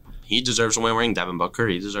 He deserves to win a ring. Devin Booker,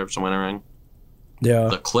 he deserves to win a ring. Yeah.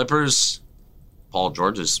 The Clippers, Paul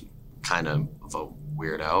George is kind of a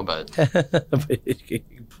weirdo, but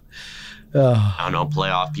I don't know,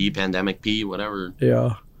 playoff P, pandemic P, whatever.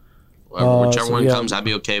 Yeah. Whichever one comes, I'd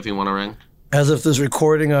be okay if he won a ring. As if this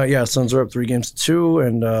recording, Suns are up 3-2,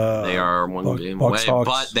 and they are one game away.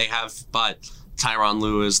 But Tyronn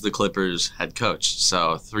Lue is the Clippers head coach,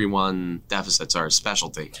 so 3-1 deficits are a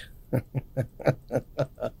specialty.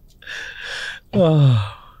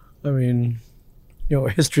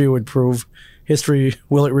 History would prove. History,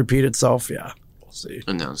 will it repeat itself? Yeah, we'll see.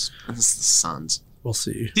 Who knows? It's the Suns. We'll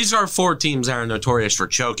see. These are 4 teams that are notorious for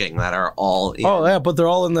choking that are all in. Oh, yeah, but they're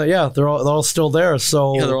all in the, they're all still there.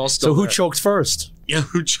 So, they're all still there. Who chokes first? Yeah,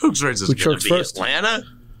 who chokes first? Is it going to be Atlanta?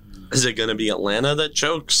 Is it going to be Atlanta that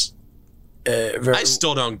chokes? I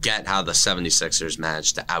still don't get how the 76ers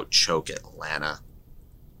managed to out-choke Atlanta.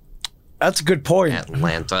 That's a good point.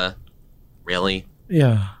 Atlanta? Really?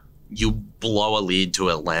 Yeah. You blow a lead to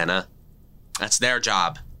Atlanta? That's their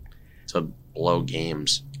job, to blow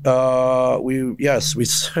games. We've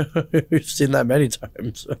seen that many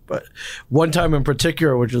times, but one time in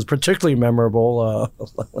particular, which is particularly memorable.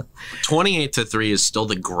 28-3 is still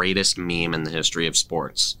the greatest meme in the history of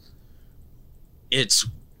sports. It's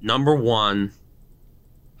number one.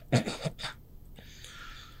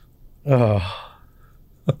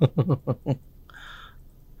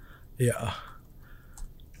 Yeah.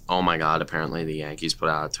 Oh my God! Apparently, the Yankees put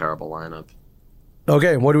out a terrible lineup.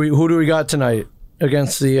 Okay, who do we got tonight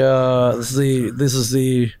against this is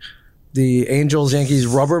the Angels Yankees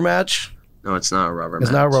rubber match? No, it's not a rubber match.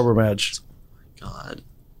 It's not a rubber match. Oh my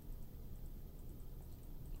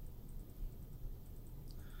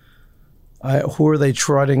God. Who are they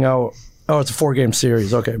trotting out? Oh, it's a 4-game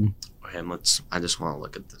series. Okay. Okay, I just want to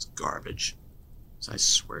look at this garbage. So I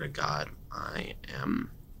swear to God, I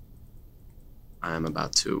am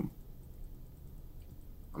about to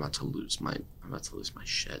lose my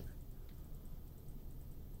shit.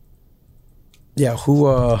 Yeah, who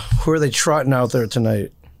are they trotting out there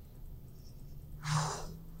tonight?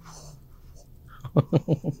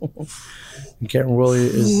 Cameron Woolley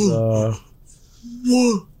is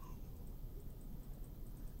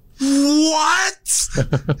What?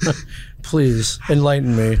 Please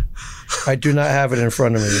enlighten me. I do not have it in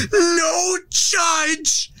front of me. No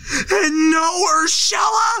Judge and no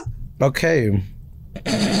Urshela. Okay.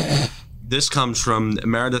 This comes from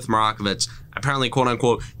Meredith Morakovitz. Apparently, quote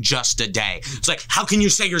unquote, just a day. It's like, how can you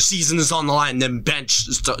say your season is on the line and then bench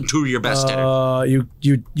 2 of your best hitters?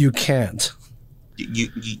 You can't.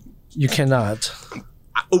 You cannot.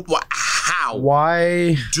 How?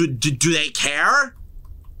 Why? Do they care?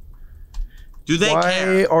 Do they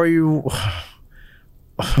care? Why are you?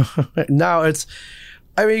 Now it's.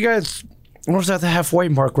 I mean, you guys. What's that? The halfway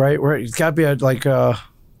mark, right? Where it's got to be at like. No,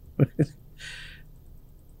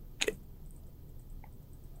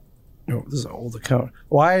 this is an old account.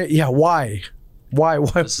 Why? Yeah, why? Why?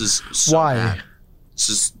 This is so bad.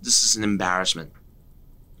 This is an embarrassment.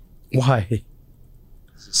 Why?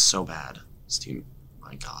 This is so bad. This team,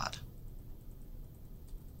 my God.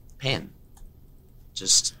 Pain.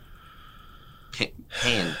 Just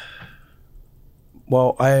pain.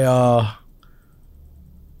 Well, I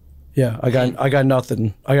got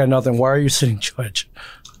nothing. Why are you sitting judge?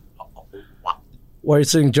 Why are you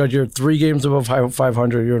sitting judge? You're 3 games above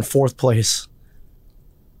 500. You're in 4th place.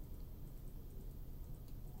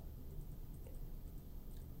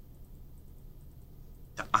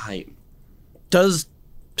 Does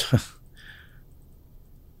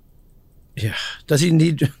he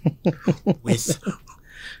need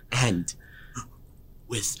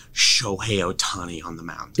with Shohei Ohtani on the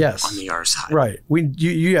mound? Yes, on the other side. Right.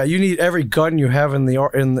 You need every gun you have in the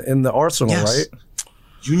arsenal, yes. Right?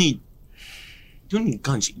 You need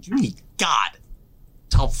guns. You need God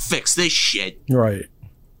to help fix this shit. Right.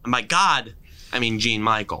 And by God, I mean Gene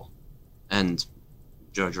Michael and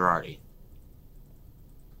Joe Girardi.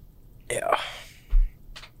 Yeah.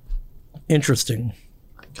 Interesting.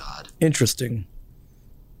 My God. Interesting.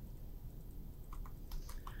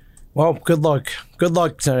 Well, good luck. Good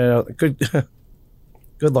luck. Good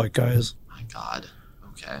luck, guys. My God.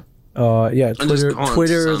 Okay. Yeah,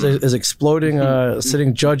 Twitter is exploding.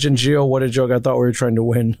 Sitting judge in jail. What a joke! I thought we were trying to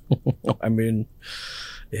win. I mean,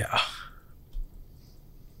 yeah.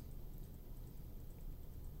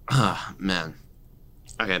 Man.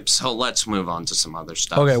 Okay, so let's move on to some other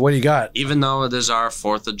stuff. Okay, what do you got? Even though it is our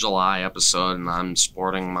 4th of July episode and I'm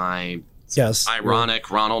sporting my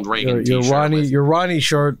ironic Ronald Reagan t-shirt. Your Ronnie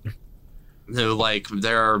shirt.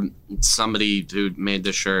 There somebody who made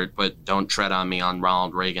this shirt, but don't tread on me on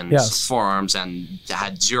Ronald Reagan's forearms and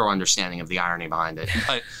had zero understanding of the irony behind it.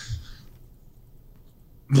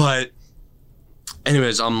 But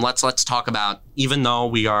anyways, let's talk about, even though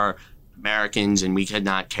we are Americans and we could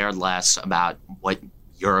not care less about what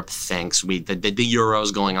Europe thinks. The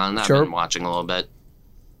Euros going on. I've been watching a little bit.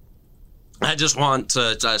 I just want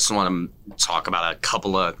to talk about a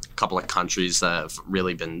couple of countries that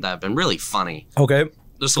have been really funny. Okay.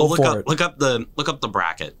 So look up the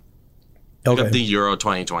bracket. Look up the Euro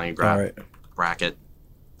 2020 bracket.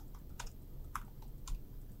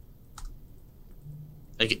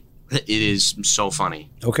 Like, it is so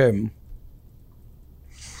funny. Okay.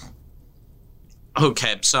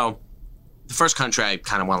 Okay, so the first country I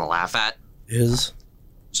kind of want to laugh at is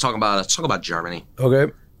let's talk about Germany.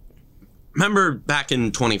 Okay. Remember back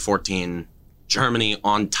in 2014, Germany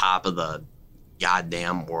on top of the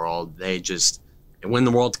goddamn world. They win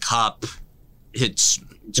the World Cup. It's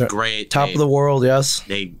great. Top of the world, yes.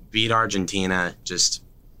 They beat Argentina.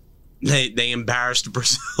 They embarrassed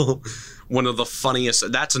Brazil. One of the funniest.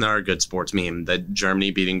 That's another good sports meme. That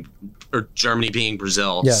Germany beating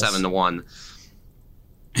Brazil 7-1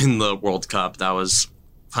 in the World Cup. That was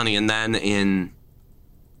funny. And then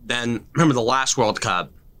remember the last World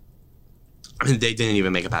Cup. I mean, they didn't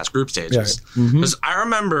even make it past group stages. Because I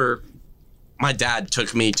remember my dad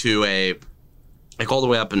took me to all the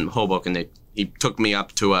way up in Hoboken. He took me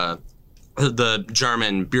up to the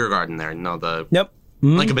German beer garden there.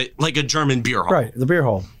 Like a German beer hall. Right, the beer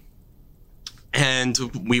hall. And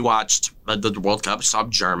we watched the World Cup, saw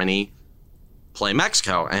Germany play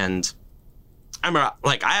Mexico. And I remember,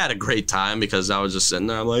 I had a great time because I was just sitting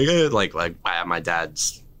there. I'm like, I have my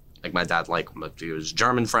dad's, his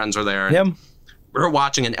German friends were there. And we were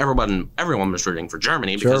watching, and everyone was rooting for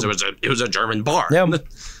Germany because it was a German bar.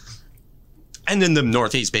 And in the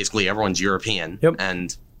Northeast, basically, everyone's European.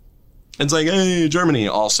 And it's like, hey, Germany.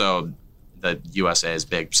 Also, the USA's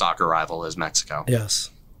big soccer rival is Mexico. Yes.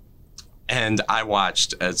 And I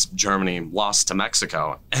watched as Germany lost to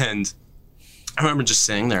Mexico. And I remember just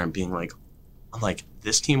sitting there and being like,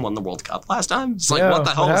 this team won the World Cup last time? It's like, what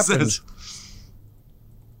the hell is this?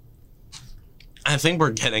 I think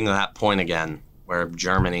we're getting to that point again where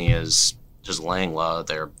Germany is just laying low.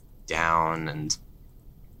 They're down and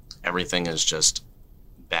everything is just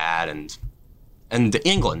bad. And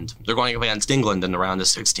England, they're going up against England in the round of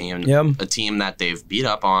 16, a team that they've beat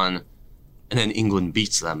up on, and then England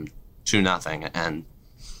beats them 2-0. And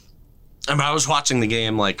I was watching the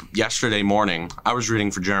game yesterday morning. I was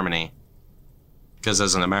rooting for Germany because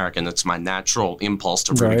as an American, it's my natural impulse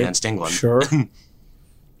to root against England. Sure.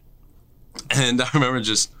 And I remember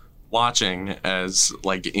just watching as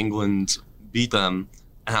England beat them,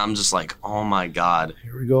 and I'm just like, oh my God.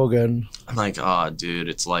 Here we go again. I'm like, oh dude,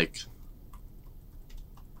 it's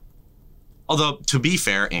although to be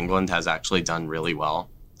fair, England has actually done really well.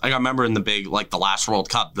 I remember in the big, the last World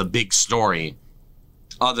Cup, the big story,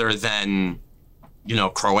 other than,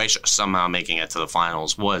 Croatia somehow making it to the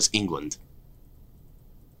finals, was England.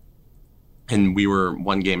 And we were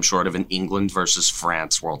one game short of an England versus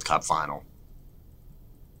France World Cup final.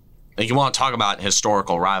 You want to talk about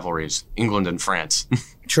historical rivalries, England and France.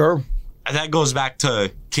 Sure. And that goes back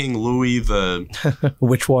to King Louis the...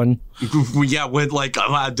 Which one? Yeah, with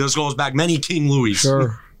this goes back many King Louis.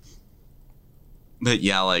 Sure. But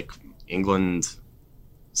yeah, England,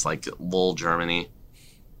 it's little Germany.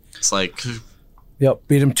 It's Yep,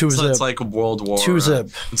 beat him 2-0. It's like a World War.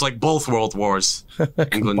 2-0. It's like both World Wars.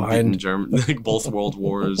 England beating Germany. Both World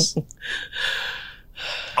Wars.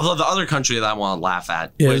 Although the other country that I want to laugh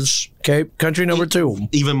at, country number 2,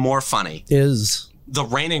 even more funny, is the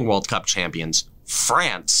reigning World Cup champions,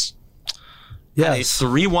 France. Yes. Had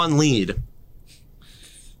a 3-1 lead.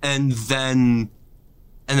 And then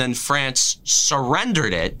France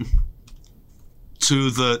surrendered it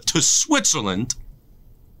to Switzerland.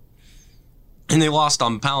 And they lost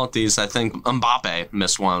on penalties. I think Mbappe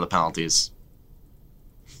missed one of the penalties.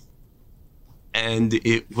 And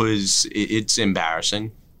it's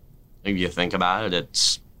embarrassing. If you think about it,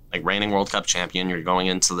 it's reigning World Cup champion. You're going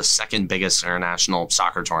into the second biggest international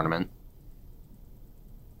soccer tournament.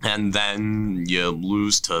 And then you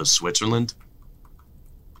lose to Switzerland.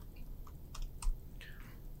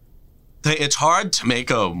 it's hard to make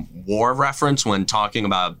a war reference when talking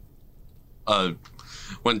about a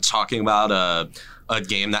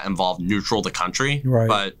game that involved neutral the country,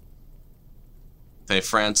 right? But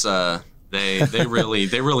France they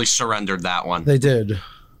really surrendered that one. They did,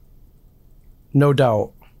 no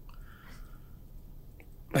doubt.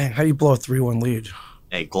 Man, how do you blow a 3-1 lead?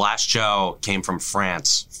 Hey, Glass Joe came from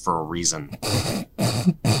France for a reason.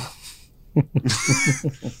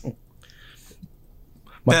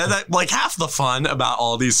 Like half the fun about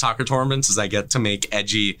all these soccer tournaments is I get to make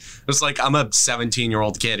edgy. It's like I'm a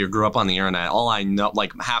 17-year-old kid who grew up on the internet. All I know,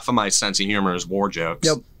 like half of my sense of humor is war jokes.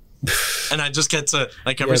 Yep. And I just get to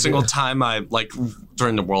like every single time I like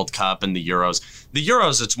during the World Cup and the Euros. The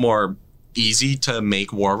Euros, it's more easy to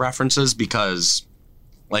make war references because,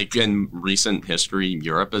 like in recent history,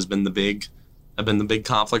 Europe have been the big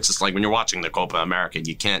conflicts. It's like when you're watching the Copa America,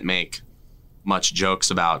 you can't make much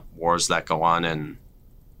jokes about wars that go on in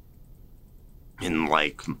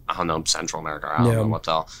like, I don't know, Central America. I don't know what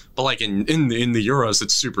the hell. But like in the Euros,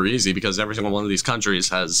 it's super easy because every single one of these countries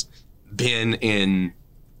has been in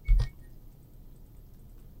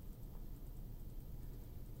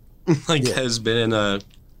has been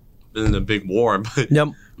in a big war. But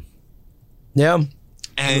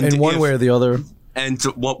and in one way or the other. And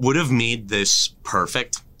what would have made this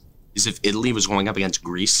perfect is if Italy was going up against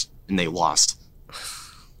Greece and they lost.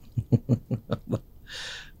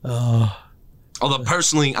 Although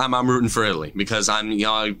personally, I'm rooting for Italy because I'm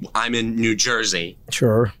in New Jersey.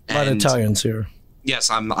 Sure, a lot of Italians here. Yes,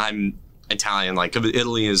 I'm Italian. Like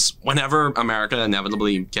Italy is whenever America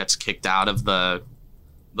inevitably gets kicked out of the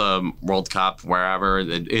World Cup, wherever,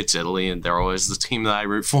 it's Italy, and they're always the team that I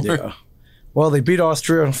root for. Yeah. Well, they beat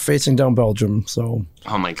Austria facing down Belgium, so.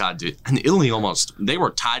 Oh my God, dude! And Italy they were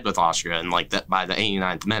tied with Austria in like that by the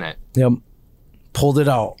 89th minute. Yep, pulled it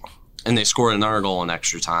out. And they scored another goal in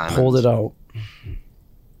extra time. Pulled it out.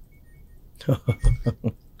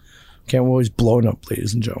 Can't always blown up,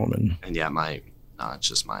 ladies and gentlemen. And yeah, it's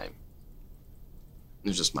just my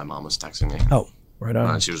mom was texting me. Oh, right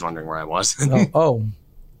on. She was wondering where I was. Oh,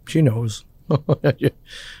 she knows.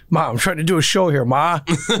 Ma, I'm trying to do a show here, Ma.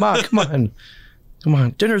 Ma, come on,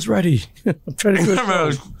 dinner's ready. I'm trying to do a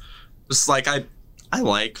show. It's like I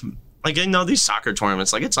know these soccer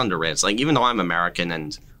tournaments, like it's underrated. It's like even though I'm American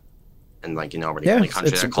and like the only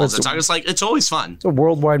country that calls it soccer, it's like it's always fun. It's a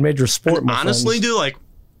worldwide major sport. Honestly, dude, like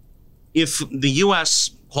if the U.S.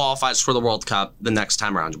 qualifies for the World Cup the next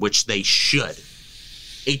time around, which they should,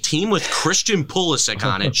 a team with Christian Pulisic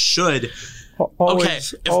on it should.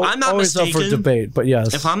 Always, if I'm not mistaken, up for debate, but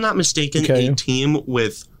yes. If I'm not mistaken, a team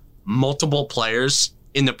with multiple players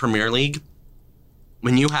in the Premier League,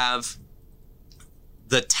 when you have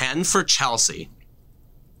the 10 for Chelsea,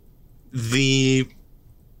 the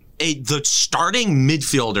starting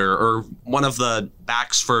midfielder or one of the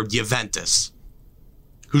backs for Juventus,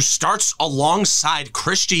 who starts alongside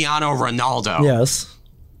Cristiano Ronaldo. Yes.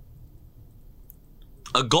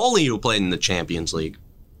 A goalie who played in the Champions League.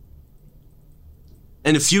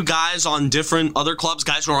 And a few guys on different other clubs,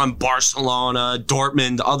 guys who are on Barcelona,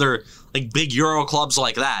 Dortmund, other like big Euro clubs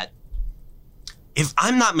like that. If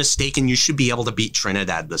I'm not mistaken, you should be able to beat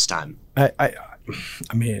Trinidad this time. I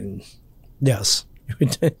mean, yes.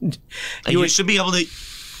 You should be able to.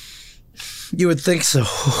 You would think so.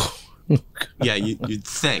 Yeah, you'd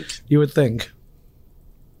think. You would think.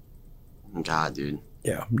 God, dude.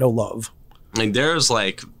 Yeah, no love.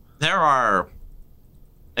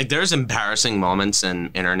 Like there's embarrassing moments in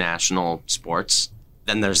international sports.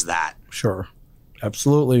 Then there's that. Sure.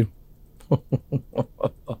 Absolutely.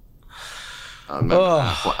 I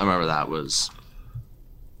remember that was.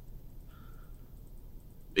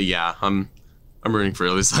 Yeah, I'm rooting for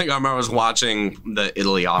Italy. It's like I remember I was watching the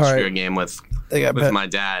Italy-Austria game with my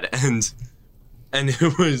dad, and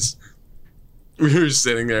it was. We were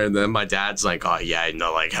sitting there, and then my dad's like, "Oh yeah,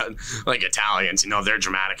 like Italians, they're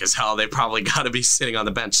dramatic as hell. They probably got to be sitting on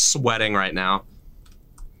the bench sweating right now."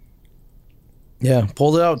 Yeah,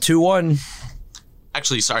 pulled it out 2-1.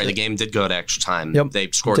 Actually, sorry, the game did go to extra time. Yep, they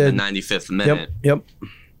scored in the 95th minute. Yep.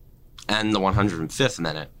 And the 105th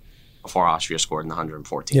minute before Austria scored in the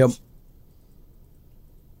 114th. Yep.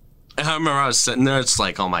 And I remember I was sitting there. It's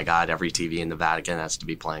like, oh my God, every TV in the Vatican has to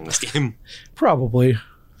be playing this game. Probably.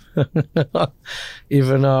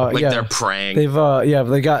 Even they're praying.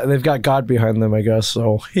 They've got God behind them, I guess.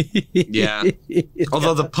 So yeah.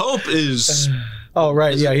 Although the Pope is. Oh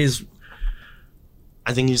right, yeah,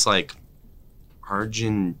 I think he's like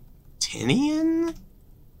Argentinian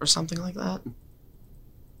or something like that.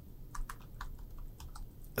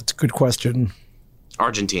 That's a good question.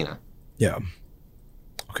 Argentina. Yeah.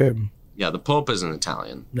 Okay. Yeah, the Pope isn't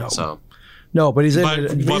Italian. No. So No, but he's in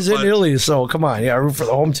But Italy, so come on. Yeah, root for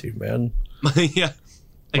the home team, man. yeah.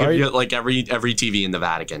 Like every TV in the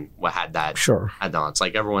Vatican had that. Sure. Had that. It's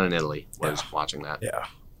like everyone in Italy was watching that. Yeah.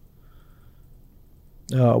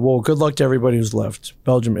 Well, good luck to everybody who's left.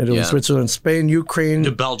 Belgium, Italy, Switzerland, Spain, Ukraine.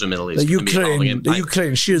 The Belgium, Italy. The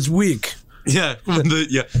Ukraine. She is weak. Yeah.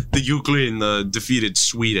 The Ukraine defeated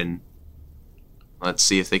Sweden. Let's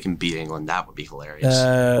see if they can beat England. That would be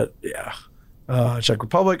hilarious. Czech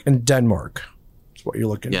Republic and Denmark. That's what you're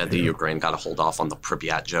looking at. Yeah, the Ukraine got to hold off on the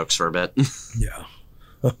Pripyat jokes for a bit. Yeah.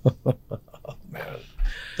 Oh, man.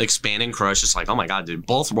 Like Spain and Croatia, just like, oh my God, dude,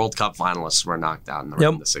 both World Cup finalists were knocked out in the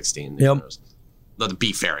round of 16. Yep. Though to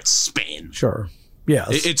be fair, it's Spain. Sure. Yeah.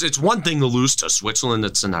 It's one thing to lose to Switzerland,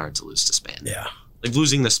 it's another to lose to Spain. Yeah. Like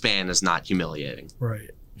losing to Spain is not humiliating.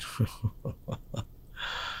 Right.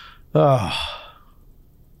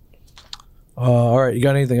 All right. You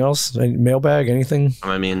got anything else? Any mailbag? Anything?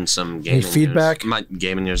 I mean, some gaming feedback. News. My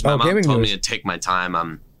gaming news. My mom told me to take my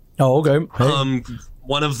time. Oh, okay. Hey.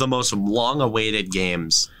 One of the most long-awaited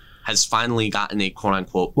games has finally gotten a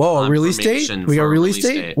quote-unquote a release date? We got a release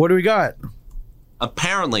date? What do we got?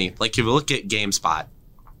 Apparently, like if you look at GameSpot,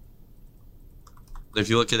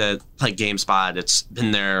 GameSpot, it's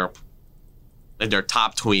been their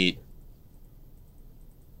top tweet.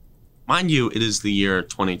 Mind you, it is the year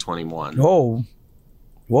 2021. Oh.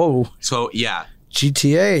 Whoa. So, yeah.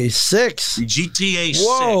 GTA 6. GTA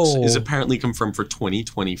 6 is apparently confirmed for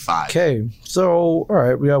 2025. Okay. So, all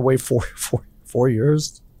right. We got to wait 4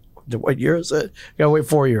 years. What year is it? We got to wait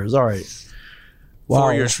 4 years. All right. Wow.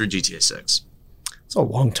 4 years for GTA 6. It's a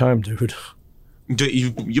long time, dude.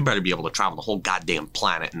 You better be able to travel the whole goddamn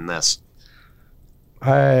planet in this.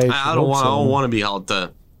 I don't want to be held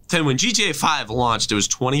to... When GTA 5 launched, it was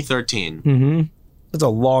 2013. Mm-hmm. That's a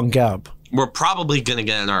long gap. We're probably going to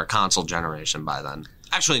get in our console generation by then.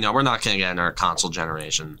 Actually, no, we're not going to get in our console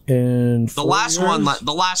generation. And the last one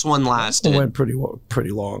lasted. It went pretty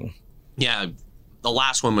long. Yeah, the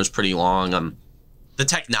last one was pretty long. The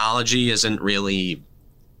technology isn't really...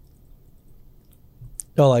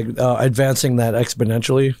 advancing that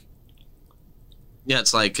exponentially. Yeah,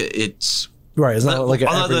 it's like it's... Right, it's not like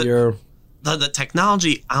every year... The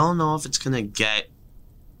technology, I don't know if it's going to get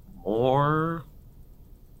more.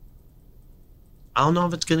 I don't know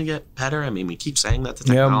if it's going to get better. I mean, we keep saying that the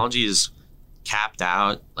technology is capped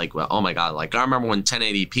out. Like, well, oh my God. Like, I remember when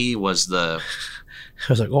 1080p was the...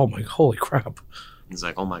 I was like, oh my, holy crap. It's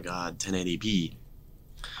like, oh my God, 1080p.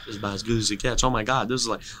 This is about as good as it gets. Oh my God. This is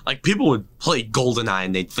like people would play GoldenEye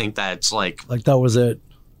and they'd think that it's like that was it.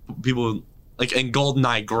 People, like, and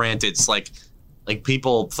GoldenEye, granted, it's like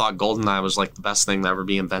people thought GoldenEye was like the best thing to ever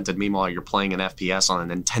be invented. Meanwhile, you're playing an FPS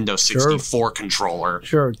on a Nintendo 64 controller.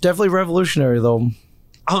 Sure. Definitely revolutionary, though.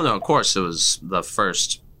 Oh, no, of course. It was the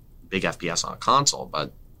first big FPS on a console,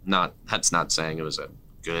 but that's not saying it was a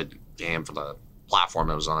good game for the platform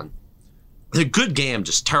it was on. It's a good game,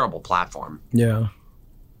 just terrible platform. Yeah.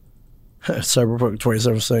 Cyberpunk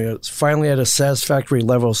 27 saying it's finally at a satisfactory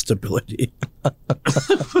level of stability.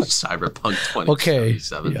 Cyberpunk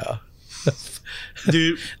 2077. Okay. Yeah.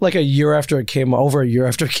 Dude, like over a year after it came out. Like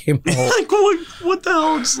what the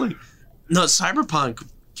hell? It's like, no, Cyberpunk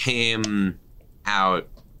came out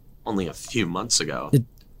only a few months ago. It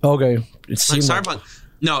seemed like Cyberpunk.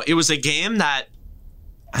 No, it was a game that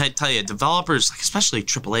I tell you, developers, like especially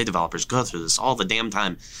AAA developers, go through this all the damn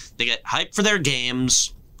time. They get hyped for their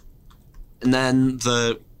games, and then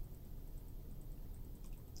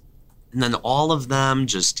all of them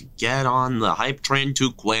just get on the hype train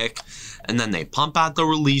too quick, and then they pump out the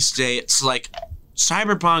release date. It's like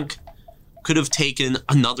Cyberpunk could have taken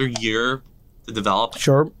another year to develop.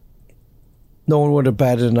 Sure. No one would have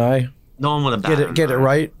batted an eye. No one would have batted an eye. Get it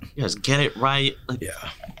right. Yes, get it right. Yeah.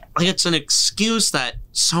 Like it's an excuse that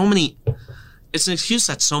so many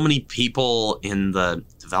people in the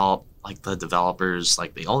developers,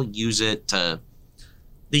 like they all use it to...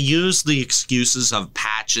 They use the excuses of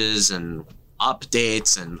patches and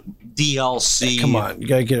updates and DLC. Come on, you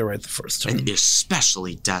gotta get it right the first time. And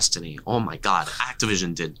especially Destiny. Oh my God,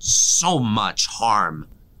 Activision did so much harm.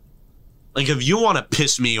 Like, if you want to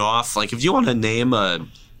piss me off, like, if you want to name a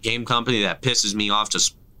game company that pisses me off,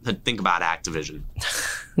 just think about Activision.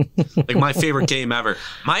 Like, my favorite game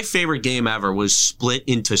ever was split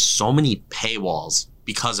into so many paywalls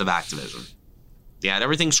because of Activision. They had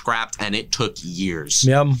everything scrapped, and it took years.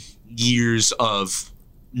 Yeah. Years of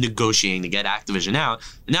negotiating to get Activision out.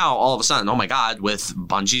 And now, all of a sudden, oh my God, with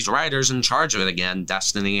Bungie's writers in charge of it again,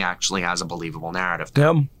 Destiny actually has a believable narrative.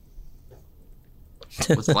 Yeah.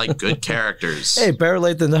 with like good characters. Hey, better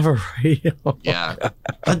late than never. Yeah.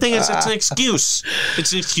 The thing is, it's an excuse.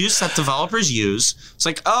 It's an excuse that developers use. It's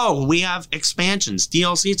like, oh, we have expansions,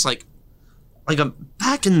 DLC. It's like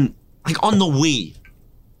back in like on the Wii.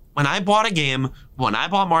 When I bought a game, when I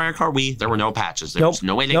bought Mario Kart Wii, there were no patches. There was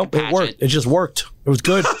no way they could patch it worked. It just worked. It was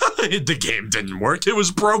good. The game didn't work. It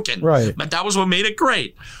was broken. Right. But that was what made it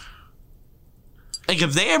great. Like,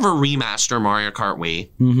 if they ever remaster Mario Kart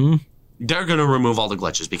Wii, they're going to remove all the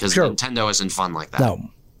glitches because Nintendo isn't fun like that. No.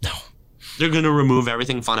 They're going to remove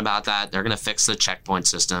everything fun about that. They're going to fix the checkpoint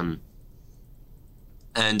system.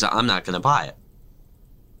 And I'm not going to buy it.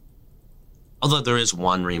 Although there is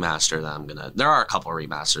one remaster that I'm going to... There are a couple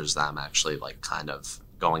remasters that I'm actually, like, kind of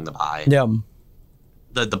going to buy. Yeah.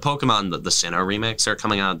 The Pokemon, the Sinnoh remakes are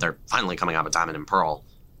coming out. They're finally coming out with Diamond and Pearl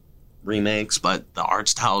remakes, but the art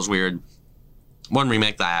style is weird. One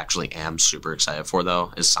remake that I actually am super excited for,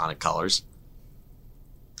 though, is Sonic Colors.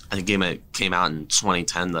 I think it came out in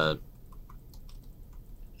 2010,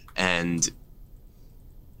 and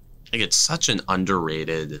like, it's such an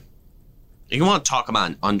underrated... You want to talk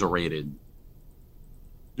about an underrated...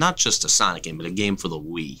 Not just a Sonic game, but a game for the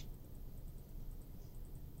Wii.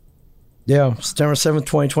 Yeah, September 7th,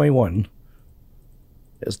 2021.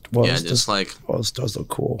 Does look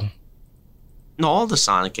cool. No, all the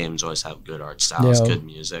Sonic games always have good art styles, good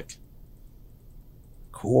music.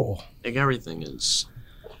 Cool. Like, everything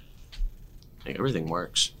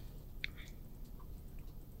works.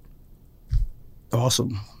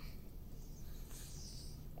 Awesome.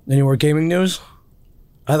 Any more gaming news?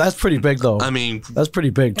 That's pretty big, though. I mean, that's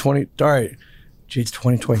pretty big. All right. Geez,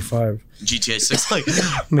 2025. GTA 6. Like,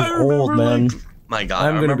 I'm old, man. Like, my God. I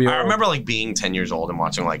remember like being 10 years old and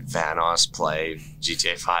watching like Vanoss play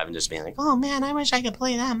GTA 5 and just being like, oh man, I wish I could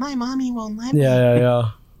play that. My mommy won't let me.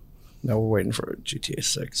 Yeah. Now we're waiting for GTA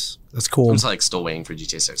 6. That's cool. I'm like still waiting for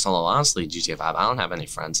GTA 6. Although honestly, GTA 5, I don't have any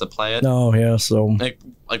friends that play it. No, yeah, so like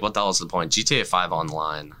what the hell is the point? GTA 5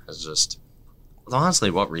 online is just... Honestly,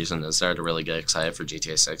 what reason is there to really get excited for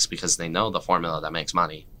GTA 6? Because they know the formula that makes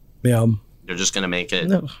money. Yeah. They're just going to make it...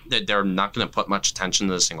 No. They're not going to put much attention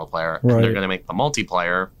to the single player. Right. And they're going to make the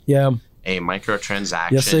multiplayer a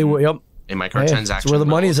microtransaction. Yes, they will. Yep. A microtransaction. That's where the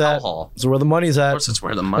money's at. That's where the money's at. Of course, it's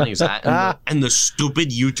where the money's at. And the stupid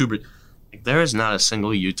YouTuber... Like, there is not a single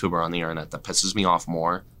YouTuber on the internet that pisses me off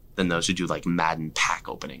more than those who do like Madden pack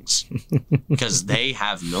openings, because they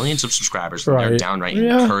have millions of subscribers and they're downright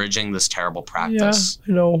encouraging this terrible practice.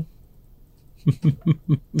 Yeah, I know.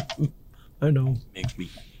 I know. Makes me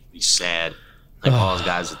sad. Like all those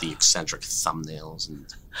guys with the eccentric thumbnails and.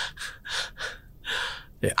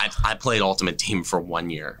 Yeah, I played Ultimate Team for 1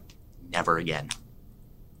 year. Never again.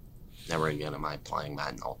 Never again am I playing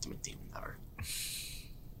Madden Ultimate Team. Never.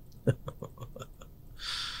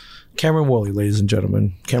 Cameron Woolley, ladies and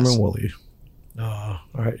gentlemen. Cameron Woolley. All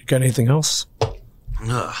right. You got anything else?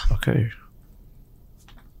 Okay.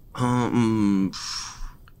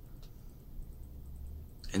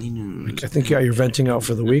 Any news? I think you got your venting out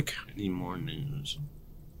for the week. Any more news?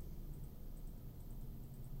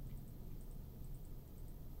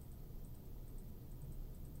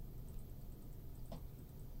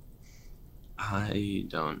 I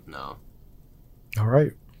don't know. All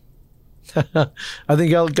right. I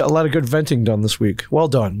think I got a lot of good venting done this week. Well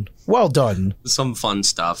done. Well done. Some fun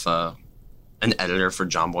stuff. An editor for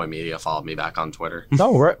John Boy Media followed me back on Twitter.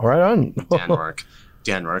 Oh, right on.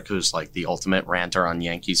 Dan Rourke, who's like the ultimate ranter on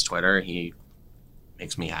Yankees Twitter. He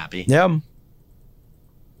makes me happy. Yeah.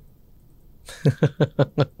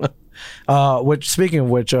 Speaking of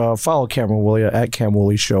which, follow Cameron Woolley at Cam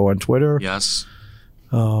Woolley Show on Twitter. Yes.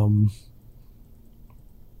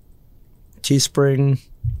 Teespring.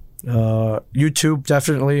 YouTube,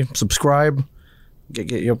 definitely subscribe.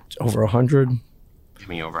 Get you up over 100. Get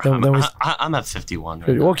me over. I'm at 51 right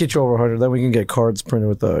now. We'll get you over 100. Then we can get cards printed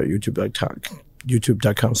with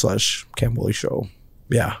youtube.com/Cam Woolley Show.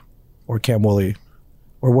 Yeah, or Cam Woolley,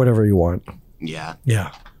 or whatever you want. Yeah.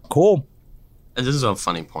 Cool. And this is a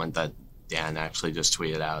funny point that Dan actually just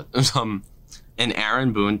tweeted out. An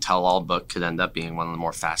Aaron Boone tell-all book could end up being one of the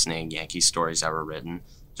more fascinating Yankee stories ever written.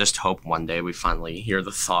 Just hope one day we finally hear the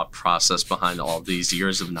thought process behind all these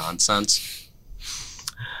years of nonsense.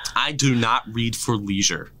 I do not read for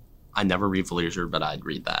leisure. I never read for leisure, but I'd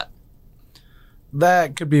read that.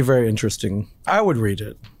 That could be very interesting. I would read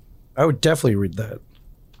it. I would definitely read that.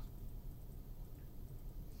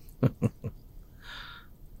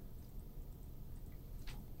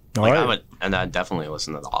 I'd definitely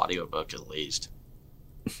listen to the audiobook at least.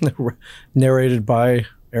 Narrated by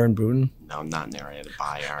Aaron Boone? No, not narrated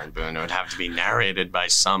by Aaron Boone. It would have to be narrated by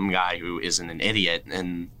some guy who isn't an idiot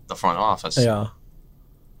in the front office. Yeah.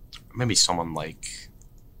 maybe someone like,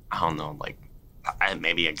 I don't know, like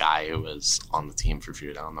maybe a guy who was on the team for a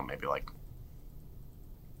few. I don't know, maybe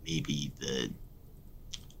the.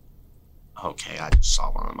 Okay, I just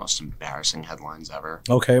saw one of the most embarrassing headlines ever.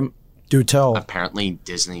 Okay, do tell. Apparently,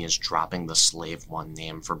 Disney is dropping the Slave One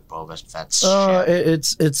name for Boba Fett's ship.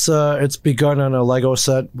 It's begun on a Lego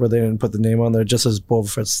set where they didn't put the name on there. It just says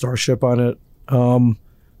Boba Fett's starship on it.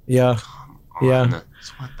 Yeah. Come on. Yeah.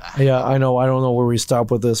 What the hell? Yeah, I know. I don't know where we stop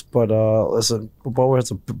with this, but listen, Boba Fett's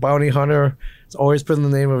a bounty hunter. It's always been the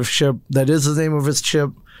name of a ship. That is the name of its ship.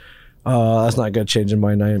 That's not gonna change in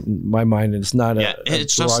my mind. It's not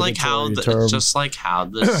it's just like how the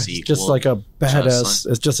sequel. Just like a badass.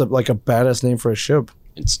 It's just like a badass name for a ship.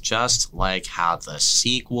 It's just like how the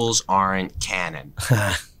sequels aren't canon.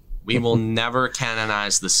 We will never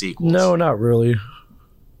canonize the sequels. No, not really,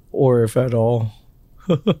 or if at all.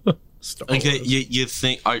 Like you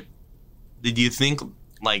think? Did you think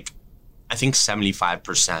like? I think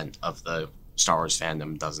 75% of the Star Wars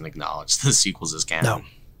fandom doesn't acknowledge the sequels as canon. No.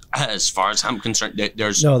 As far as I'm concerned,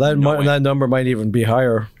 there's that number might even be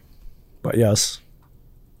higher, but yes.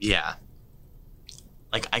 Yeah.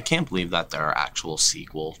 Like, I can't believe that there are actual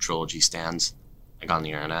sequel trilogy stands like on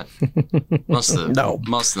the internet. Most of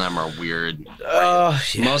them are weird.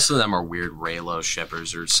 Most of them are weird Raylo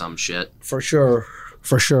shippers or some shit. For sure.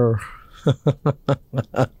 What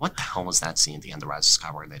the hell was that scene at the end of Rise of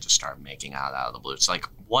Skywalker? They just started making out of the blue. It's like,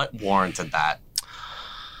 what warranted that?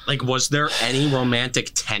 Like, was there any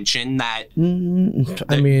romantic tension that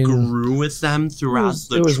grew with them throughout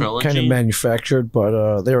the trilogy? It was kind of manufactured,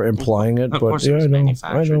 but they were implying it. Of course it was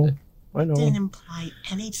manufactured. I know. It didn't imply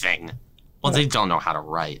anything. Well, they don't know how to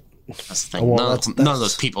write. That's the thing. Well, none of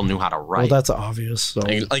those people knew how to write. Well, that's obvious. So.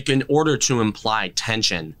 Like, in order to imply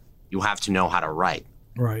tension, you have to know how to write.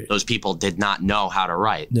 Right. Those people did not know how to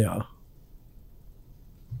write. Yeah.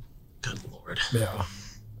 Good Lord. Yeah.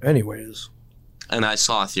 Anyways. And I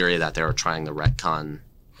saw a theory that they were trying to retcon,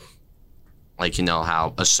 like, you know, how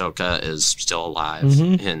Ahsoka is still alive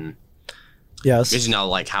in... Yes. Because, you know,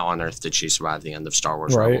 like, how on earth did she survive the end of Star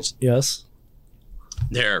Wars right. Rebels? Yes.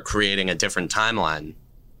 They're creating a different timeline,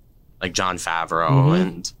 like Jon Favreau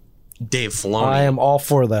and Dave Filoni. I am all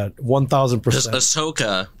for that, 1,000%. Because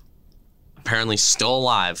Ahsoka apparently still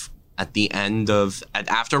alive at the end of...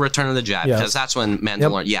 after Return of the Jedi, because that's when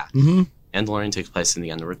Mandalorian... Yep. Yeah. Mandalorian takes place in the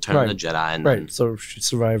end of Return of the Jedi. And right, so she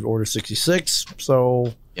survived Order 66,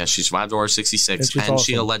 so... Yeah, she survived Order 66, and awesome.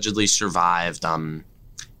 She allegedly survived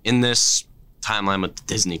in this timeline with the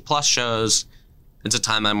Disney Plus shows. It's a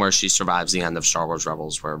timeline where she survives the end of Star Wars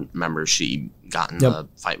Rebels, where, remember, she got in the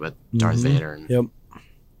fight with Darth Vader and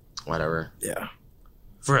whatever. Yeah.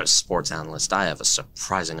 For a sports analyst, I have a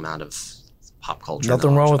surprising amount of pop culture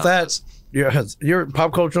Nothing wrong with that. Yeah, your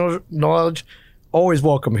pop culture knowledge... Always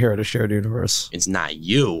welcome here at a Shared Universe. It's not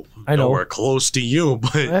you. I know we're close to you,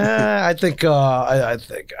 but I think. I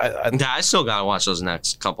still gotta watch those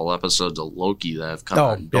next couple episodes of Loki that have come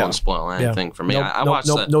out. Don't spoil anything for me. I watched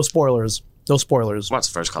no spoilers. No spoilers. I watched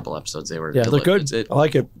the first couple episodes. They were they're good. I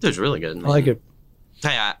like it. It was really good. Man. I like it.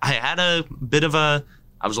 Hey, I had a bit of a.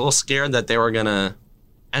 I was a little scared that they were gonna,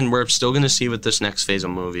 and we're still gonna see with this next phase of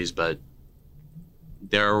movies, but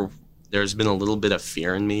there's been a little bit of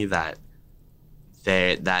fear in me that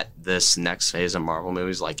this next phase of Marvel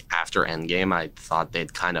movies, like after Endgame, I thought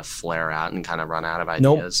they'd kind of flare out and kind of run out of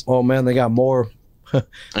ideas. Nope. Oh man, they got more.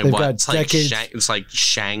 They've got decades. It's like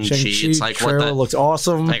Shang-Chi. It's like what the looks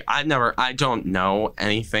awesome. Like I don't know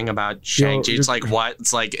anything about Shang-Chi. It's like what?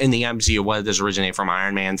 It's like in the MCU. What does originate from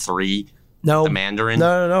Iron Man 3? No, the Mandarin.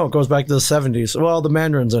 No. It goes back to the 70s. Well, the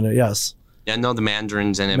Mandarin's in it. Yes. Yeah, no, the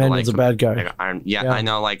Mandarin's in it. Mandarin's a bad guy. Like I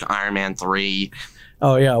know, like Iron Man 3.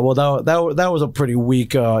 Oh yeah, well that was a pretty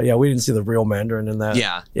weak. We didn't see the real Mandarin in that.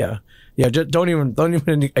 Yeah. Just don't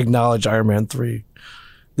even acknowledge Iron Man 3.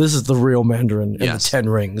 This is the real Mandarin in the 10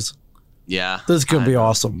 Rings. Yeah, this is gonna be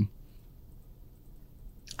awesome.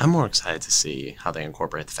 I'm more excited to see how they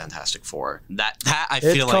incorporate the Fantastic Four. That I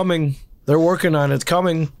feel like it's coming. They're working on it. It's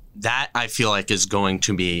coming. That I feel like is going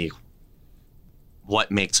to be what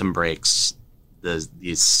makes and breaks this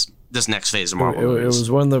next phase of Marvel movies. It was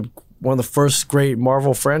one of the first great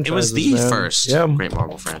Marvel franchises. It was the first great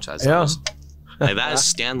Marvel franchise. Yeah. Like, that is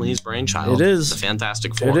Stan Lee's brainchild. It is. The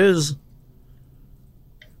Fantastic Four. It is.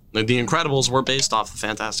 Like, the Incredibles were based off the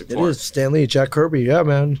Fantastic Four. It is. Stan Lee, Jack Kirby. Yeah,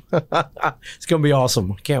 man. It's going to be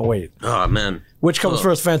awesome. Can't wait. Oh, man. Which comes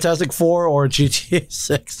first, Fantastic Four or GTA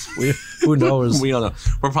 6? Who knows? We don't know.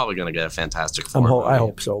 We're probably going to get a Fantastic Four. I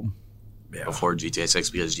hope so. Yeah. Before GTA 6,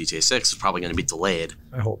 because GTA 6 is probably going to be delayed.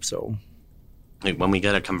 I hope so. Like when we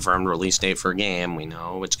get a confirmed release date for a game, we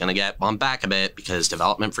know it's going to get bumped back a bit because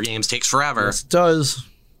development for games takes forever. Yes, it does.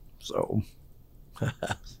 So, like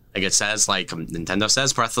it says, like Nintendo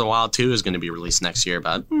says, Breath of the Wild 2 is going to be released next year,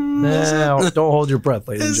 but don't hold your breath,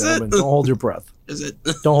 ladies and gentlemen. Don't hold your breath. Is it?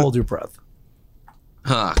 Don't hold your breath.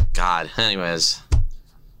 Oh, God. Anyways,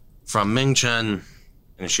 from Ming Chen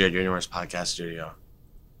in a Shared Universe podcast studio,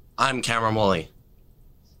 I'm Cameron Woolley.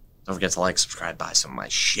 Don't forget to like, subscribe, buy some of my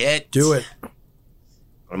shit. Do it. Go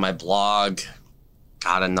to my blog.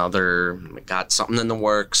 Got something in the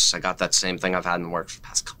works. I got that same thing I've had in the works for the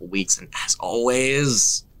past couple weeks. And as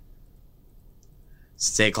always,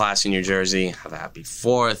 stay classy in New Jersey. Have a happy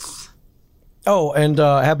 4th. Oh, and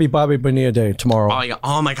happy Bobby Bonilla Day tomorrow. Oh, yeah.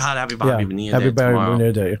 Oh my God. Happy Bobby Bonilla Day happy Bobby tomorrow.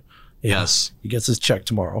 Bonilla Day. Yeah. Yes. He gets his check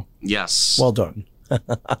tomorrow. Yes. Well done.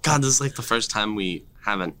 God, this is like the first time we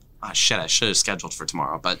haven't. Oh, shit. I should have scheduled for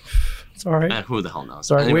tomorrow, but It's all right. who the hell knows?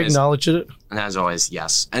 Sorry, we acknowledge it. And as always,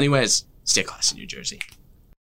 yes. Anyways, stay classy in New Jersey.